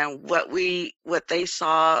skinwalkers, and what they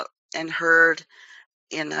saw and heard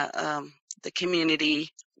in the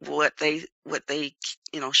community, what they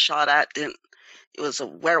shot at, it was a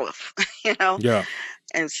werewolf, Yeah.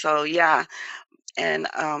 And so, yeah. And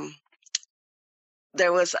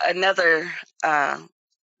there was another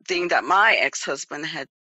thing that my ex-husband had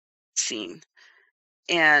seen,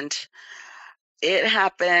 and it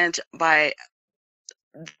happened by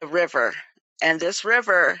the river. And this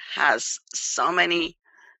river has so many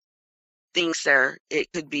things there.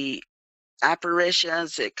 It could be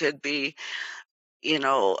apparitions, it could be,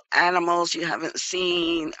 animals you haven't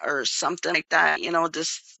seen or something like that,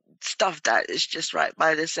 this stuff that is just right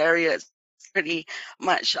by this area. It's pretty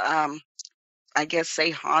much, I guess, say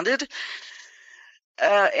haunted.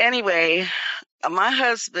 Anyway,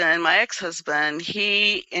 my ex-husband,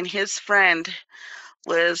 he and his friend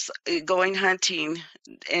was going hunting,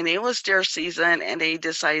 and it was deer season, and they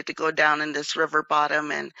decided to go down in this river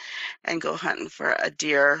bottom and go hunting for a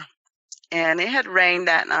deer. And it had rained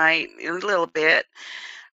that night a little bit,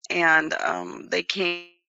 and they came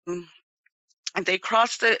and they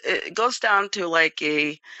crossed it goes down to like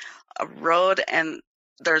a road, and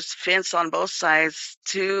there's fence on both sides,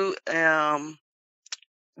 two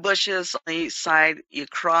bushes on each side. You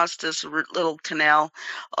cross this little canal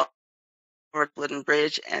or wooden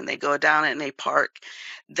bridge, and they go down and they park.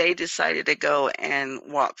 They decided to go and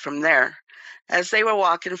walk from there. As they were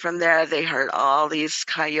walking from there, they heard all these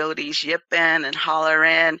coyotes yipping and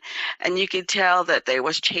hollering, and you could tell that they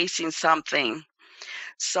was chasing something.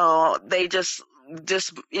 So they just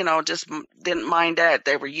didn't mind it.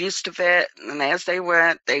 They were used to it, and as they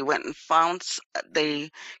went and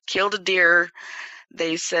they killed a deer.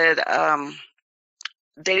 They said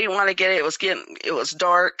they didn't want to get it. It was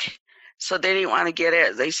dark, so they didn't want to get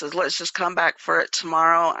it. They said, let's just come back for it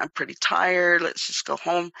tomorrow. I'm pretty tired. Let's just go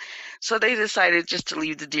home. So they decided just to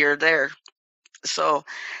leave the deer there. So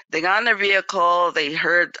they got in their vehicle. They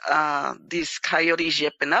heard these coyotes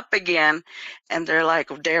yipping up again, and they're like,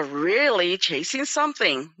 they're really chasing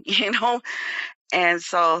something, And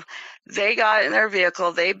so they got in their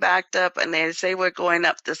vehicle. They backed up, and they were going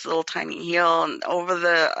up this little tiny hill and over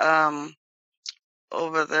the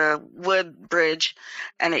wood bridge,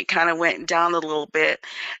 and it kind of went down a little bit.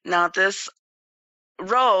 Now this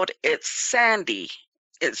road, it's sandy.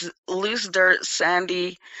 It's loose dirt,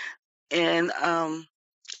 sandy, and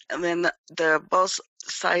then the both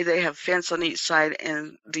sides, they have fence on each side,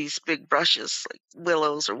 and these big brushes like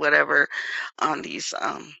willows or whatever on these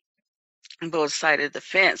both sides of the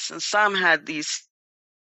fence. And some had these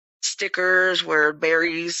stickers where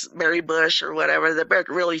berry bush or whatever. They're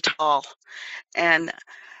really tall, and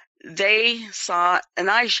they saw an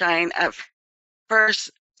eye shine. At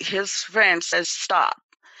first, his friend says, "Stop.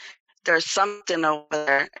 There's something over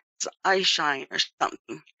there. It's eye shine or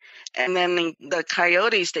something." And then the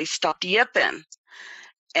coyotes, they stopped yipping.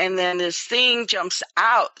 And then this thing jumps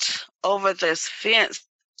out over this fence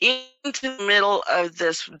into the middle of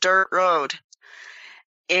this dirt road.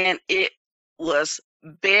 And it was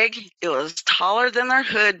big. It was taller than their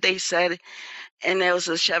hood, they said. And it was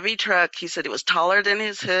a Chevy truck. He said it was taller than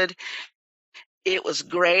his hood. It was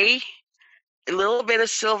gray, a little bit of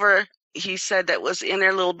silver. He said that was in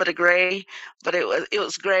there, a little bit of gray, but it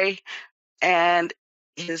was gray. And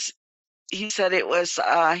he said it was,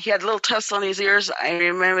 he had little tufts on his ears. I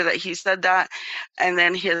remember that he said that. And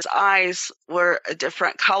then his eyes were a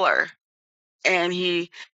different color. And he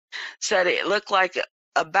said it looked like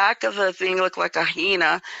a back of the thing looked like a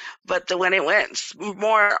hyena, but when it went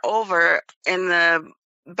more over in the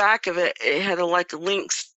back of it, it had like a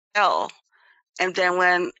lynx tail. And then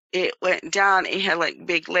when it went down, it had like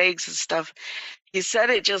big legs and stuff. He said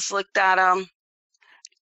it just looked at him.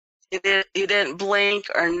 It didn't blink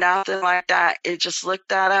or nothing like that. It just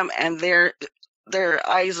looked at him, and their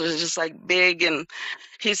eyes was just like big. And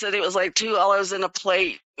he said it was like 2 olives in a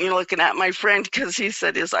plate, looking at my friend, because he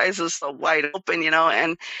said his eyes was so wide open,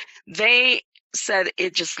 and they said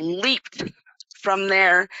it just leaped from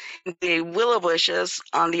there in the willow bushes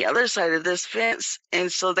on the other side of this fence. And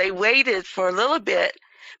so they waited for a little bit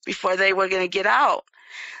before they were going to get out.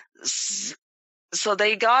 So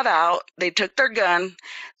they got out, they took their gun,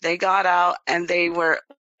 they got out, and they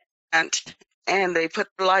they put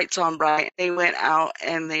the lights on bright. They went out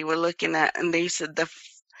and they were looking at, and they said the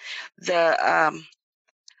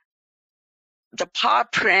paw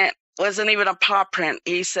print wasn't even a paw print.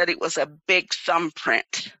 He said it was a big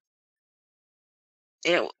thumbprint.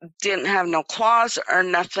 It didn't have no claws or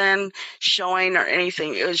nothing showing or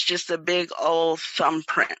anything. It was just a big old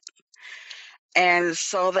thumbprint. And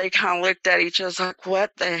so they kind of looked at each other like,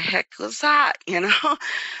 what the heck was that?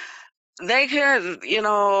 They could,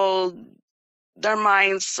 their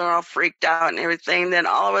minds are all freaked out and everything. Then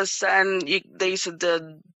all of a sudden, they said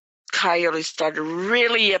the coyotes started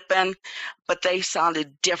really yipping, but they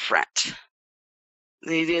sounded different.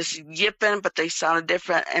 They just yipping, but they sounded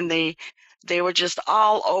different. And they were just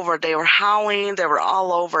all over. They were howling. They were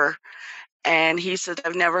all over. And he said,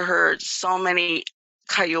 I've never heard so many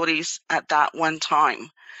coyotes at that one time.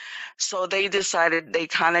 So they decided, they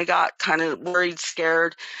got worried,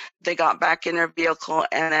 scared. They got back in their vehicle,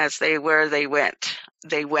 and as they went.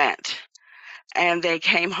 And they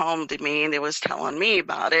came home to me, and they was telling me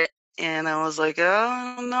about it. And I was like,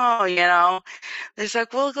 oh no, They said,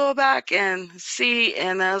 we'll go back and see.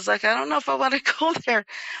 And I was like, I don't know if I want to go there.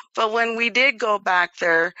 But when we did go back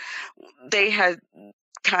there, they had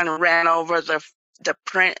kind of ran over the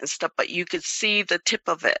print and stuff, but you could see the tip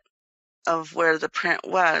of it, of where the print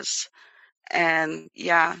was. And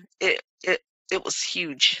yeah, it was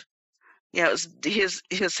huge. Yeah, it was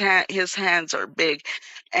his hands are big,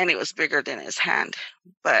 and it was bigger than his hand.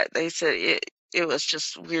 But they said it was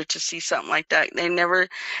just weird to see something like that.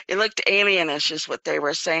 It looked alien, is just what they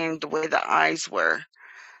were saying, the way the eyes were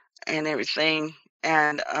and everything.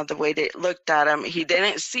 And the way they looked at him, he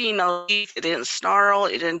didn't see no teeth, it didn't snarl,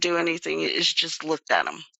 it didn't do anything, it just looked at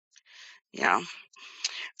him. Yeah.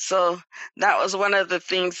 So that was one of the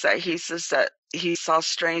things that he says that he saw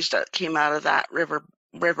strange that came out of that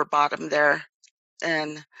river bottom there.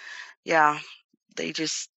 And yeah, they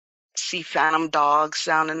just see phantom dogs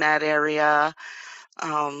down in that area.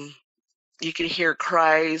 You could hear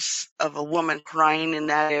cries of a woman crying in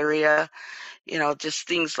that area. Just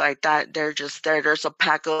things like that. They're just there. There's a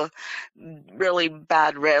pack of really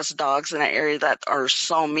bad res dogs in that area that are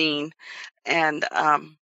so mean. And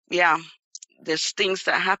yeah, there's things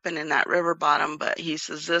that happen in that river bottom. But he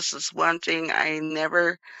says this is one thing I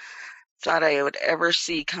never thought I would ever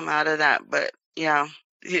see come out of that. But yeah,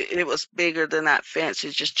 it was bigger than that fence.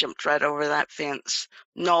 It just jumped right over that fence.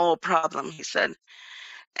 No problem, he said.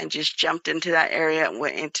 And just jumped into that area and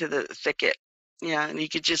went into the thicket. Yeah, and you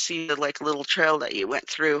could just see the little trail that you went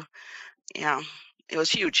through. Yeah, it was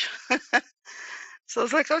huge. So I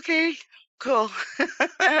was like, okay, cool.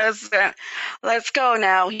 Let's go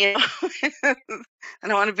now. I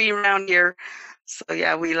don't want to be around here. So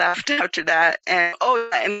yeah, we left after that. And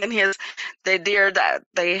and then the deer that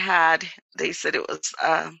they had, they said it was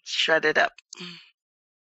shredded up.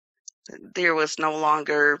 The deer was no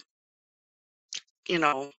longer,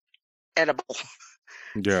 edible.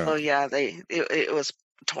 Yeah. So yeah, it was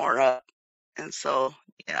torn up. And so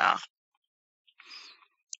yeah,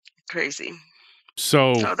 crazy.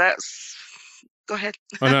 So that's, go ahead.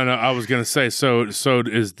 Oh no, I was gonna say, so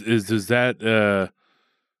does that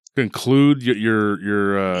include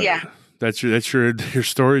your Yeah. That's your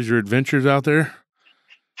stories, your adventures out there?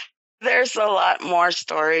 There's a lot more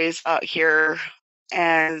stories out here,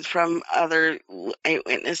 and from other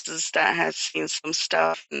eyewitnesses that has seen some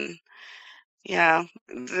stuff, and yeah,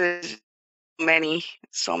 there's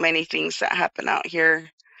so many things that happen out here.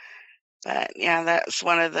 But yeah, that's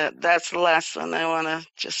the last one I want to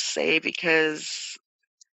just say, because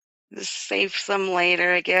save some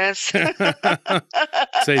later, I guess.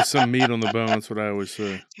 Save some meat on the bone. That's what I always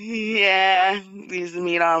say. Yeah, leave the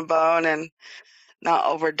meat on bone and not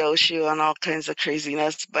overdose you on all kinds of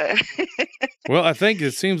craziness. But well, I think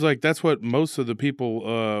it seems like that's what most of the people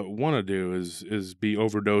want to do is be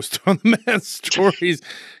overdosed on the man's stories,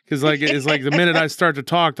 because it's like the minute I start to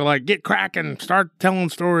talk, they're like, get cracking, start telling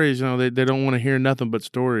stories. You know, they don't want to hear nothing but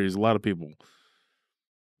stories. A lot of people,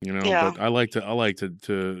 you know. yeah, But I like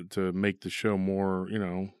to make the show more, you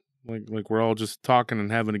know, like we're all just talking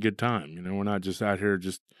and having a good time. You know, we're not just out here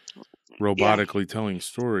just robotically telling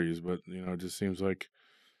stories, but you know, it just seems like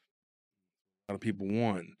a lot of people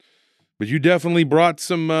want. But you definitely brought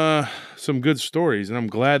some good stories, and I'm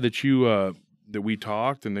glad that that we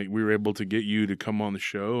talked and that we were able to get you to come on the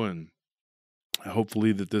show, and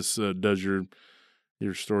hopefully that this does your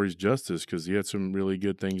stories justice, because you had some really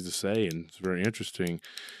good things to say, and it's very interesting.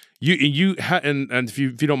 And if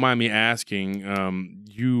you don't mind me asking,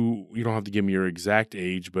 you don't have to give me your exact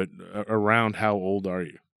age, but around how old are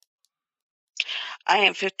you? I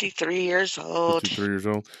am 53 years old. 53 years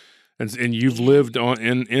old. And you've lived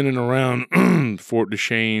in and around Fort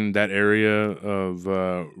Duchesne, that area of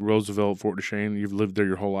Roosevelt, Fort Duchesne. You've lived there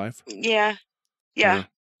your whole life? Yeah.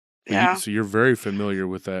 So you're very familiar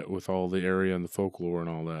with that, with all the area and the folklore and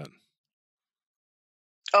all that.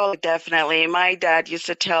 Oh, definitely. My dad used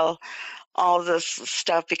to tell all this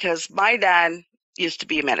stuff, because my dad used to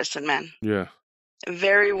be a medicine man. Yeah.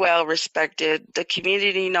 Very well respected. The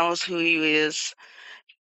community knows who he is.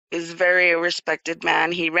 Is very respected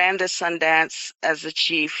man. He ran the Sundance as a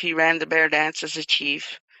chief. He ran the Bear Dance as a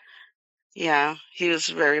chief. Yeah, he was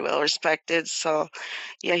very well respected. So,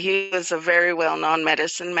 yeah, he was a very well-known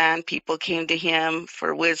medicine man. People came to him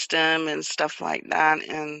for wisdom and stuff like that.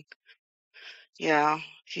 And yeah,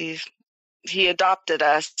 he adopted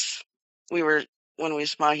us. When we were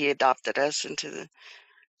small, he adopted us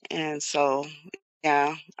and so,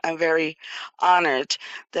 yeah, I'm very honored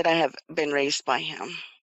that I have been raised by him.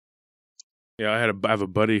 Yeah, I have a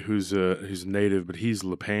buddy who's native, but he's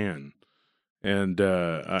Lipan, and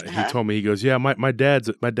he told me, he goes, yeah, my dad's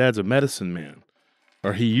a medicine man,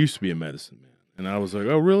 or he used to be a medicine man, and I was like,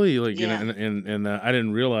 oh really? Like, you know, and I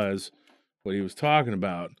didn't realize what he was talking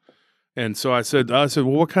about, and so I said, well,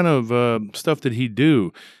 what kind of stuff did he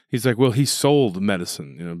do? He's like, well, he sold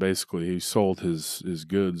medicine, you know, basically he sold his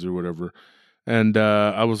goods or whatever. And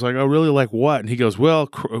I was like, oh, really? Like what? And he goes, well,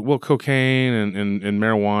 cocaine and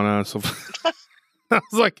marijuana. So I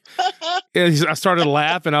was like, yeah, I started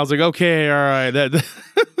laughing. I was like, okay, all right.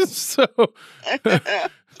 So,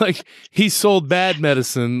 like, he sold bad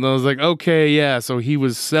medicine. I was like, okay, yeah. So he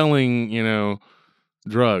was selling, you know,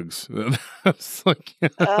 drugs. I was like,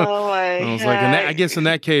 oh my! I was like, I guess in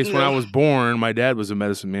that case, when I was born, my dad was a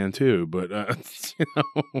medicine man too. But you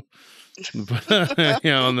know,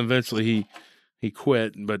 you know, and eventually he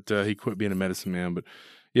quit, but he quit being a medicine man. But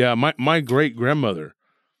yeah, my great grandmother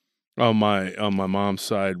on my mom's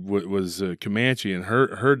side was Comanche, and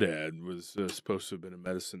her dad was supposed to have been a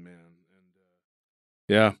medicine man. And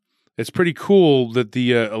yeah, it's pretty cool that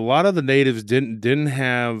a lot of the natives didn't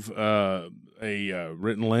have a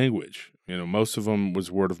written language. You know, most of them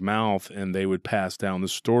was word of mouth, and they would pass down the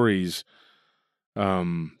stories.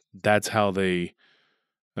 That's how they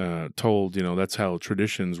told, you know, that's how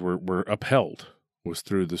traditions were upheld, was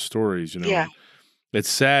through the stories, you know. Yeah. It's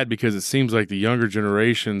sad because it seems like the younger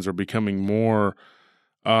generations are becoming more,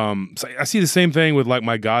 so I see the same thing with like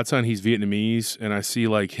my godson. He's Vietnamese, and I see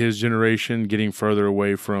like his generation getting further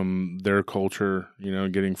away from their culture, you know,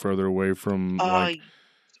 getting further away from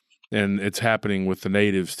and it's happening with the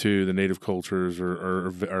natives too. The native cultures are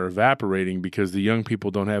evaporating because the young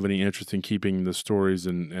people don't have any interest in keeping the stories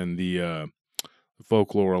and the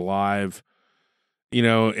folklore alive, you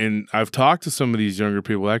know. And I've talked to some of these younger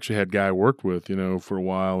people. I actually had a guy I worked with, you know, for a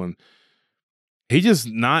while, and he's just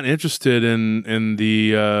not interested in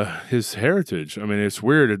the his heritage. I mean, it's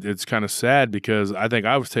weird. It's kind of sad because I think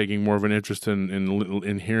I was taking more of an interest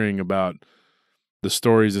in hearing about the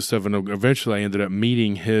stories and stuff, and eventually I ended up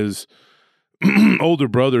meeting his older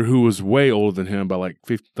brother, who was way older than him by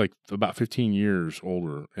about 15 years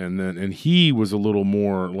older, and he was a little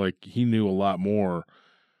more, like, he knew a lot more,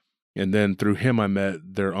 And then through him, I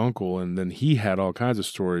met their uncle, and then he had all kinds of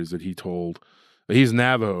stories that he told. He's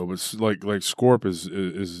Navajo, but Scorpion's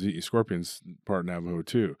part Navajo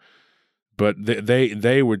too. But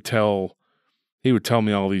they would tell. He would tell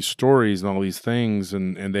me all these stories and all these things,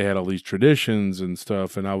 and they had all these traditions and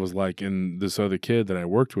stuff. And I was like, and this other kid that I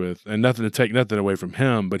worked with, and nothing to take nothing away from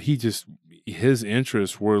him, but his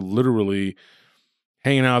interests were literally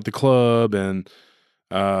hanging out at the club and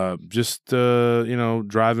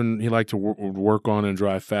driving. He liked to work on and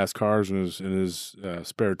drive fast cars in his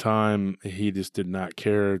spare time. He just did not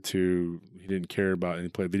care He didn't care about any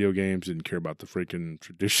play video games. Didn't care about the freaking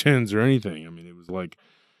traditions or anything. I mean, it was like.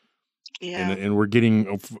 Yeah. And we're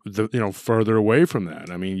getting further away from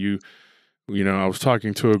that. I mean, I was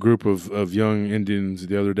talking to a group of young Indians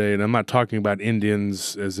the other day, and I'm not talking about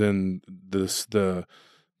Indians as in the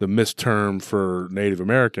misterm for Native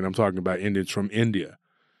American. I'm talking about Indians from India.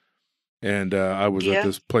 And I was at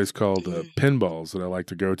this place called Pinballs that I like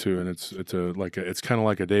to go to, and it's kind of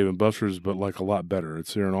like a Dave and Buster's, but like a lot better.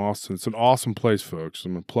 It's here in Austin. It's an awesome place, folks.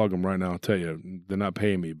 I'm gonna plug them right now. I'll tell you, they're not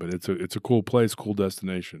paying me, but it's a cool place, cool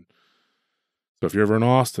destination. So if you're ever in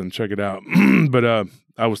Austin, check it out. But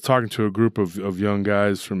I was talking to a group of young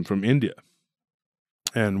guys from India,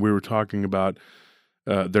 and we were talking about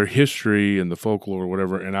their history and the folklore or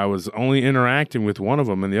whatever, and I was only interacting with one of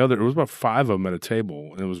them, and the other, it was about 5 of them at a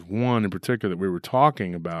table, and it was one in particular that we were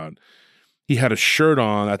talking about. He had a shirt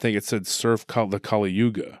on, I think it said Surf the Kali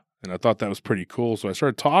Yuga, and I thought that was pretty cool, so I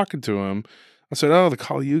started talking to him. I said, oh, the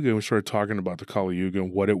Kali Yuga, and we started talking about the Kali Yuga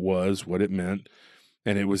and what it was, what it meant.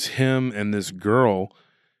 And it was him and this girl,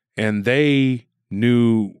 and they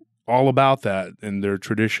knew all about that and their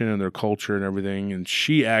tradition and their culture and everything. And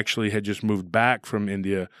she actually had just moved back from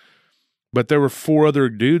India, but there were 4 other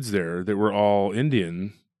dudes there that were all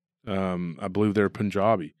Indian. I believe they were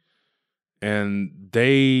Punjabi, and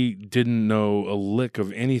they didn't know a lick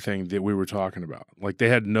of anything that we were talking about. Like, they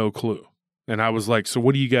had no clue. And I was like, so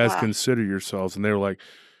what do you guys consider yourselves? And they were like,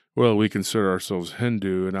 well, we consider ourselves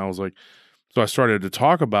Hindu. And I was like, so I started to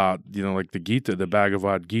talk about, like the Gita, the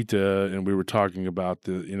Bhagavad Gita, and we were talking about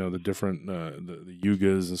the different the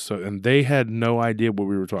yugas and stuff, and they had no idea what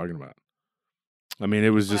we were talking about. I mean, it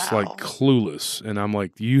was just like clueless, and I'm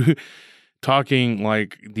like, you talking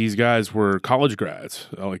like these guys were college grads,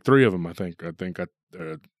 like 3 of them, I think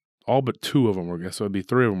all but 2 of them were, so it'd be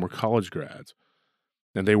 3 of them were college grads,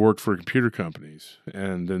 and they worked for computer companies,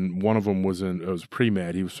 and then one of them was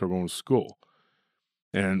pre-med, he was still going to school.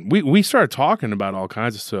 And we started talking about all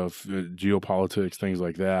kinds of stuff, geopolitics, things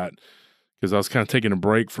like that, because I was kind of taking a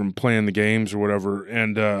break from playing the games or whatever.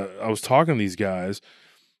 And I was talking to these guys.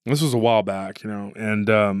 This was a while back, and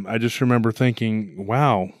I just remember thinking,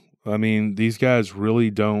 wow, I mean, these guys really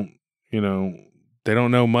don't, they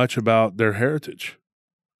don't know much about their heritage.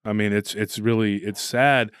 I mean, it's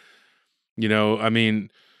sad, I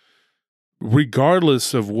mean,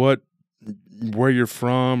 regardless of where you're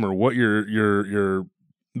from or what your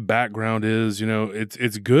background is,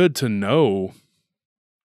 it's good to know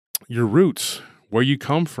your roots, where you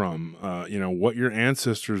come from, what your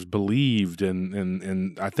ancestors believed,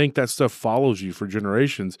 and I think that stuff follows you for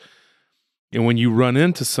generations. And when you run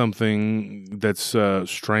into something that's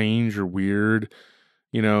strange or weird,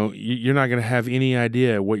 you're not going to have any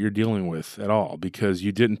idea what you're dealing with at all, because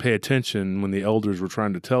you didn't pay attention when the elders were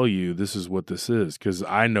trying to tell you this is what this is. Because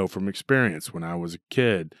I know from experience, when I was a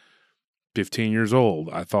kid, 15 years old,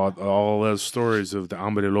 I thought all those stories of the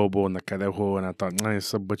Hombre Lobo and the Cadejo, and I thought,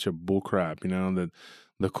 it's a bunch of bullcrap,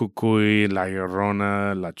 the Cucuy, La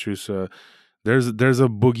Llorona, La Chusa. There's a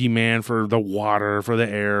boogeyman for the water, for the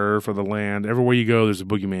air, for the land. Everywhere you go, there's a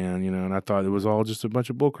boogeyman, and I thought it was all just a bunch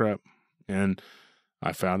of bullcrap. And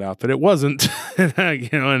I found out that it wasn't,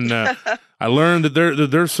 I learned that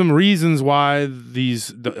there's some reasons why the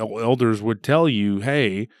elders would tell you,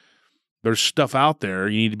 hey, there's stuff out there.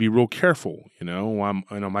 You need to be real careful.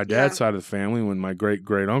 My dad's side of the family, when my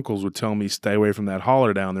great uncles would tell me, stay away from that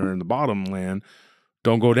holler down there in the bottom land.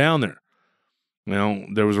 Don't go down there.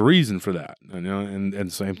 There was a reason for that. And the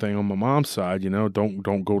same thing on my mom's side.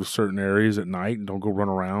 Don't go to certain areas at night, and don't go run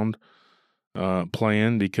around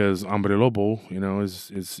playing, because Hombre Lobo,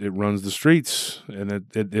 it runs the streets, and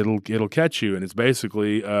it'll catch you, and it's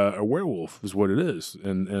basically a werewolf is what it is.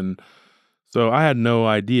 And so I had no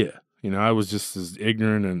idea. I was just as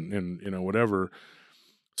ignorant and whatever.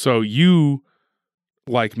 So you,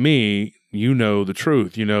 like me, the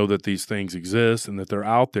truth. That these things exist and that they're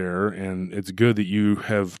out there, and it's good that you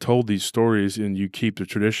have told these stories and you keep the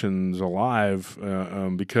traditions alive,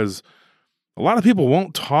 because a lot of people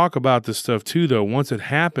won't talk about this stuff too, though. Once it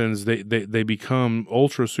happens, they become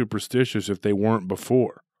ultra superstitious if they weren't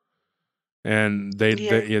before. And they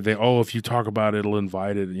if you talk about it, it'll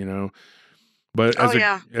invite it, you know. But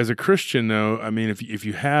as a Christian, though, I mean, if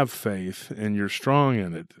you have faith and you're strong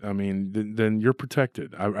in it, I mean, then you're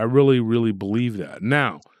protected. I really, really believe that.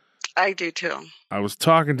 Now, I do too. I was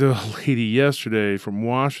talking to a lady yesterday from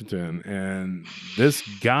Washington, and this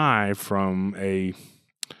guy from a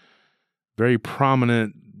very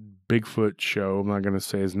prominent Bigfoot show, I'm not going to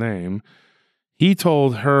say his name, he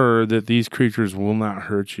told her that these creatures will not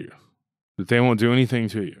hurt you, that they won't do anything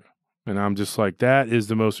to you. And I'm just like, that is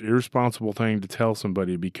the most irresponsible thing to tell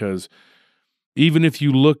somebody, because even if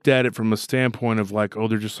you looked at it from a standpoint of like, oh,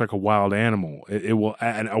 they're just like a wild animal, a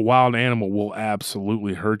wild animal will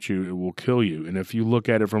absolutely hurt you. It will kill you. And if you look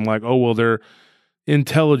at it from like, oh, well, they're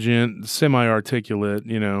intelligent, semi-articulate,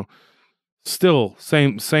 you know, still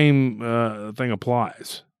same thing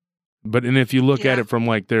applies. But and if you look at it from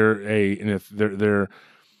like they're a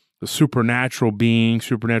supernatural being,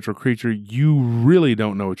 supernatural creature, you really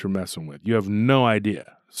don't know what you're messing with. You have no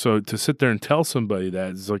idea. So to sit there and tell somebody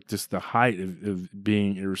that is like just the height of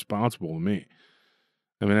being irresponsible to me.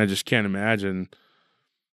 I mean, I just can't imagine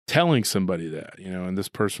telling somebody that, you know, and this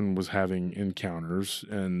person was having encounters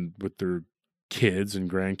and with their kids and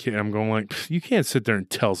grandkids. I'm going like, you can't sit there and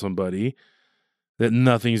tell somebody that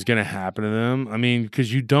nothing's going to happen to them. I mean,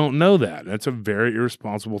 because you don't know that. That's a very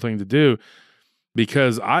irresponsible thing to do.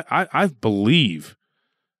 Because I believe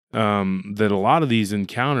that a lot of these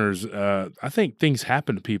encounters, I think things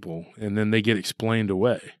happen to people and then they get explained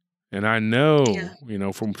away. And I know, you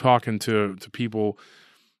know, from talking to people,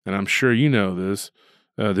 and I'm sure you know this,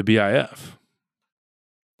 the BIF,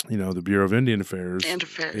 you know, the Bureau of Indian Affairs.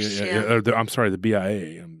 I'm sorry, the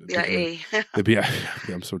BIA. The BIA.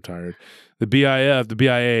 I'm so tired. The BIF, the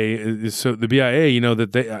BIA is so the BIA. You know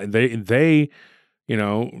that they you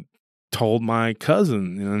know, told my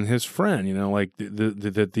cousin and his friend, you know, like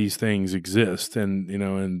that these things exist, and you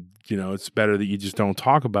know, it's better that you just don't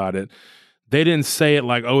talk about it. They didn't say it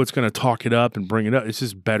like, oh, it's going to talk it up and bring it up. It's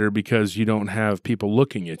just better because you don't have people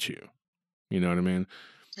looking at you. You know what I mean?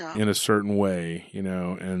 Yeah. In a certain way, you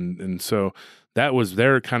know, and so that was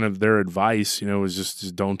their advice, you know, was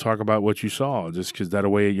just don't talk about what you saw, just because that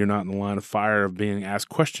way you're not in the line of fire of being asked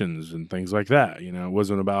questions and things like that. You know, it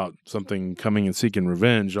wasn't about something coming and seeking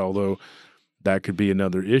revenge, although that could be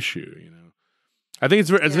another issue. You know, I think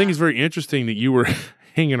it's very interesting that you were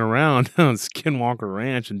hanging around on Skinwalker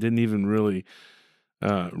Ranch and didn't even really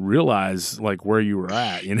realize like where you were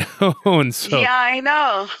at, you know. And so I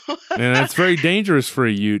know. And that's very dangerous for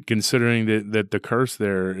a Ute, considering that the curse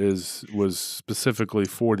there was specifically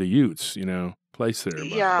for the Utes, you know, placed there.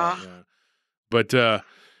 But it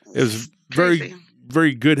was very,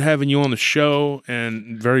 very good having you on the show,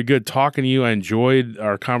 and very good talking to you. I enjoyed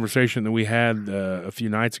our conversation that we had a few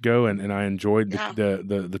nights ago, and I enjoyed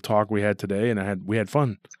the talk we had today, and we had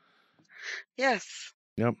fun. Yes.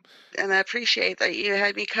 Yep. And I appreciate that you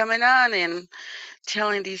had me coming on and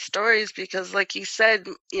telling these stories, because like you said,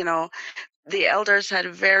 you know, the elders had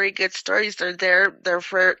very good stories. They're there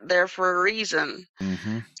for a reason.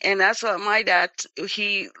 Mm-hmm. And that's what my dad,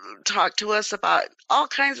 he talked to us about all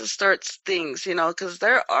kinds of things, you know, because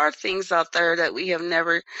there are things out there that we have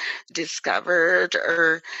never discovered,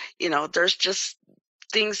 or, you know, there's just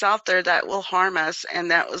things out there that will harm us.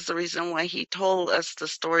 And that was the reason why he told us the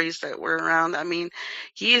stories that were around. I mean,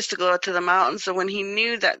 he used to go out to the mountains, and when he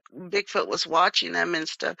knew that Bigfoot was watching them and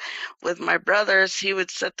stuff with my brothers, he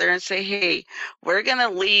would sit there and say, hey, we're going to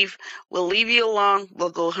leave. We'll leave you alone. We'll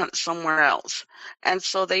go hunt somewhere else. And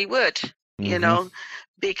so they would, you know,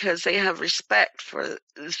 because they have respect for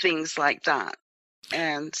things like that.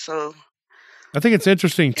 And so I think it's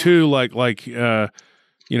interesting too, like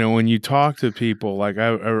you know, when you talk to people, like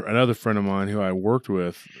another friend of mine who I worked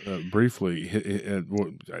with briefly,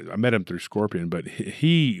 I met him through Scorpion, but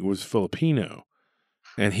he was Filipino,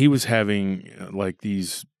 and he was having like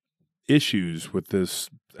these issues with this,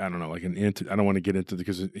 I don't know, like an entity. I don't want to get into it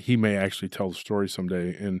because he may actually tell the story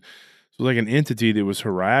someday. And so like an entity that was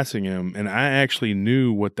harassing him, and I actually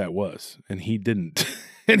knew what that was, and he didn't.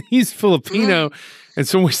 And he's Filipino. And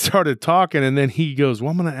so we started talking, and then he goes,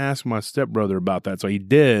 well, I'm going to ask my stepbrother about that. So he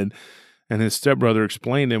did. And his stepbrother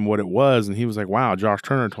explained to him what it was. And he was like, wow, Josh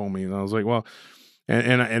Turner told me. And I was like, well,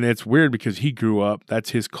 and it's weird because he grew up,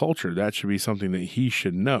 that's his culture. That should be something that he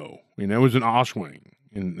should know. You know, it was an Oshwing,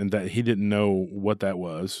 and that he didn't know what that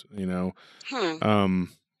was, you know.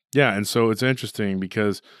 Yeah. And so it's interesting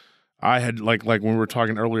because I had, like when we were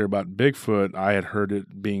talking earlier about Bigfoot, I had heard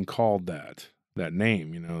it being called that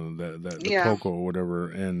name, you know, the Poco or whatever,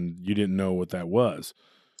 and you didn't know what that was.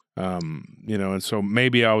 You know, and so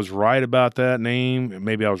maybe I was right about that name, and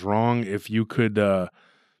maybe I was wrong. If you could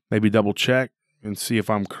maybe double check and see if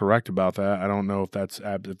I'm correct about that. I don't know if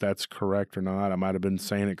that's correct or not. I might have been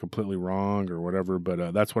saying it completely wrong or whatever,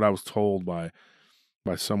 but that's what I was told by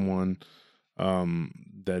someone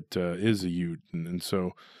that is a Ute, and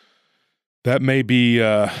so that may be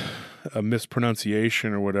a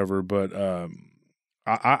mispronunciation or whatever. But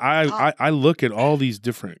I look at all these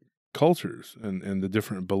different cultures and the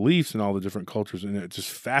different beliefs and all the different cultures, and it just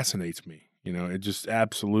fascinates me. It just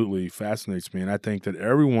absolutely fascinates me. And I think that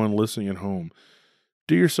everyone listening at home,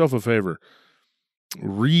 do yourself a favor,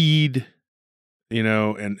 read,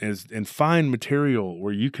 and find material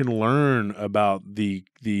where you can learn about the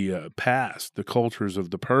past, the cultures of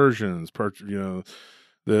the Persians,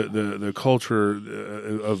 the culture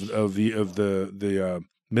of the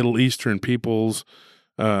Middle Eastern peoples,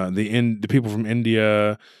 the people from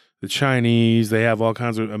India, the Chinese. They have all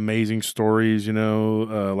kinds of amazing stories.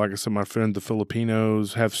 Like I said, my friend, the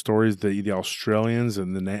Filipinos have stories. The Australians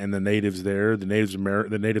and the natives there, the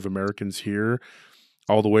Native Americans here,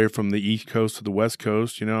 all the way from the East Coast to the West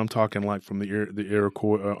Coast. I'm talking like from the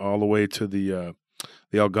Iroquois all the way to the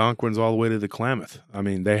Algonquins, all the way to the Klamath. I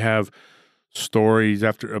mean, they have stories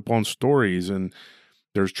upon stories, and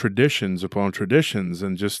there's traditions upon traditions,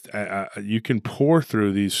 and just you can pour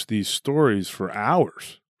through these stories for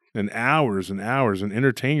hours and hours and hours and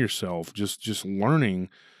entertain yourself just learning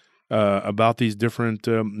about these different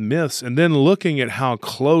myths, and then looking at how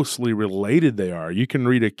closely related they are. You can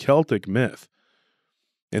read a Celtic myth,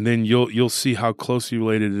 and then you'll see how closely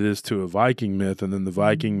related it is to a Viking myth, and then the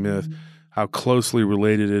Viking myth, how closely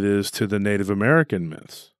related it is to the Native American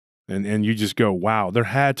myths. And you just go, wow, there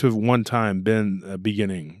had to have one time been a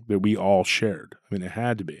beginning that we all shared. I mean, it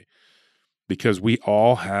had to be, because we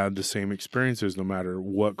all had the same experiences no matter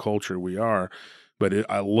what culture we are. But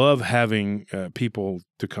I love having people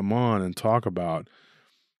to come on and talk about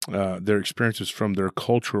their experiences from their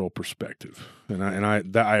cultural perspective. And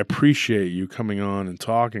I appreciate you coming on and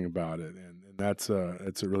talking about it. And that's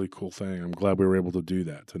a really cool thing. I'm glad we were able to do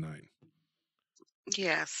that tonight.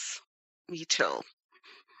 Yes, me too.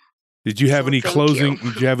 Did you have any closing?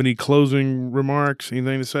 Did you have any closing remarks?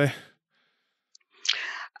 Anything to say?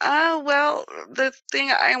 Well, the thing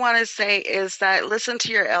I want to say is that listen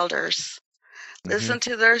to your elders, listen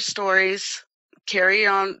to their stories, carry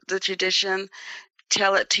on the tradition,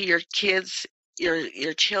 tell it to your kids,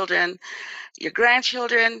 your children, your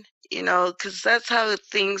grandchildren. Because that's how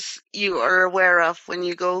things you are aware of when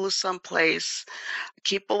you go someplace.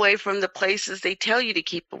 Keep away from the places they tell you to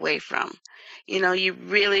keep away from. You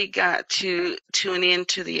really got to tune in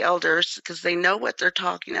to the elders because they know what they're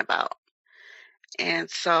talking about. And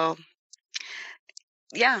so,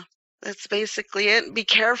 yeah, that's basically it. Be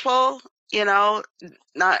careful. Not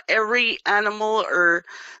every animal or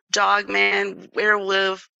dog, man,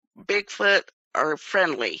 werewolf, Bigfoot are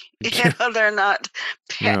friendly. They're not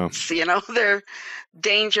pets. No. They're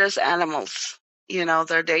dangerous animals.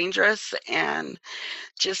 They're dangerous, and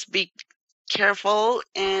just be careful,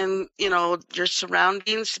 and your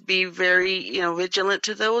surroundings, be very vigilant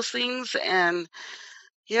to those things, and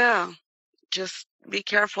just be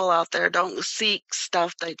careful out there. Don't seek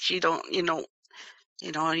stuff that you don't you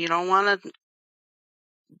don't want to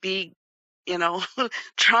be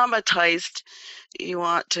traumatized. You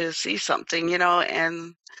want to see something,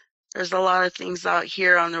 and there's a lot of things out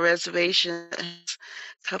here on the reservation that has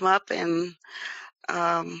come up, and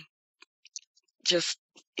just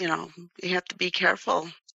you have to be careful.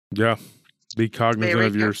 Yeah, be cognizant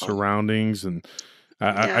of your surroundings, and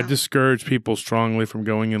I discourage people strongly from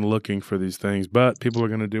going and looking for these things, but people are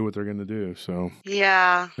going to do what they're going to do. So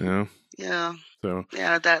so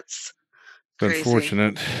that's crazy.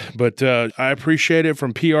 Unfortunate, but I appreciate it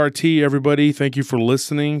from PRT. Everybody, thank you for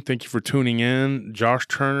listening. Thank you for tuning in. Josh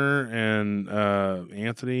Turner and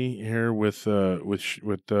Anthony here with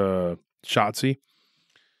Shotzi.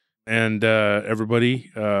 And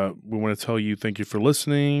everybody, we want to tell you thank you for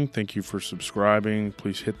listening. Thank you for subscribing.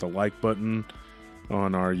 Please hit the like button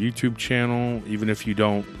on our YouTube channel. Even if you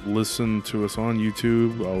don't listen to us on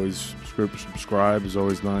YouTube, always subscribe is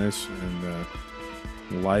always nice. And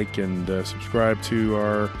like and subscribe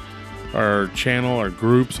to our channel, our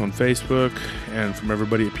groups on Facebook. And from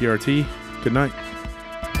everybody at PRT, good night.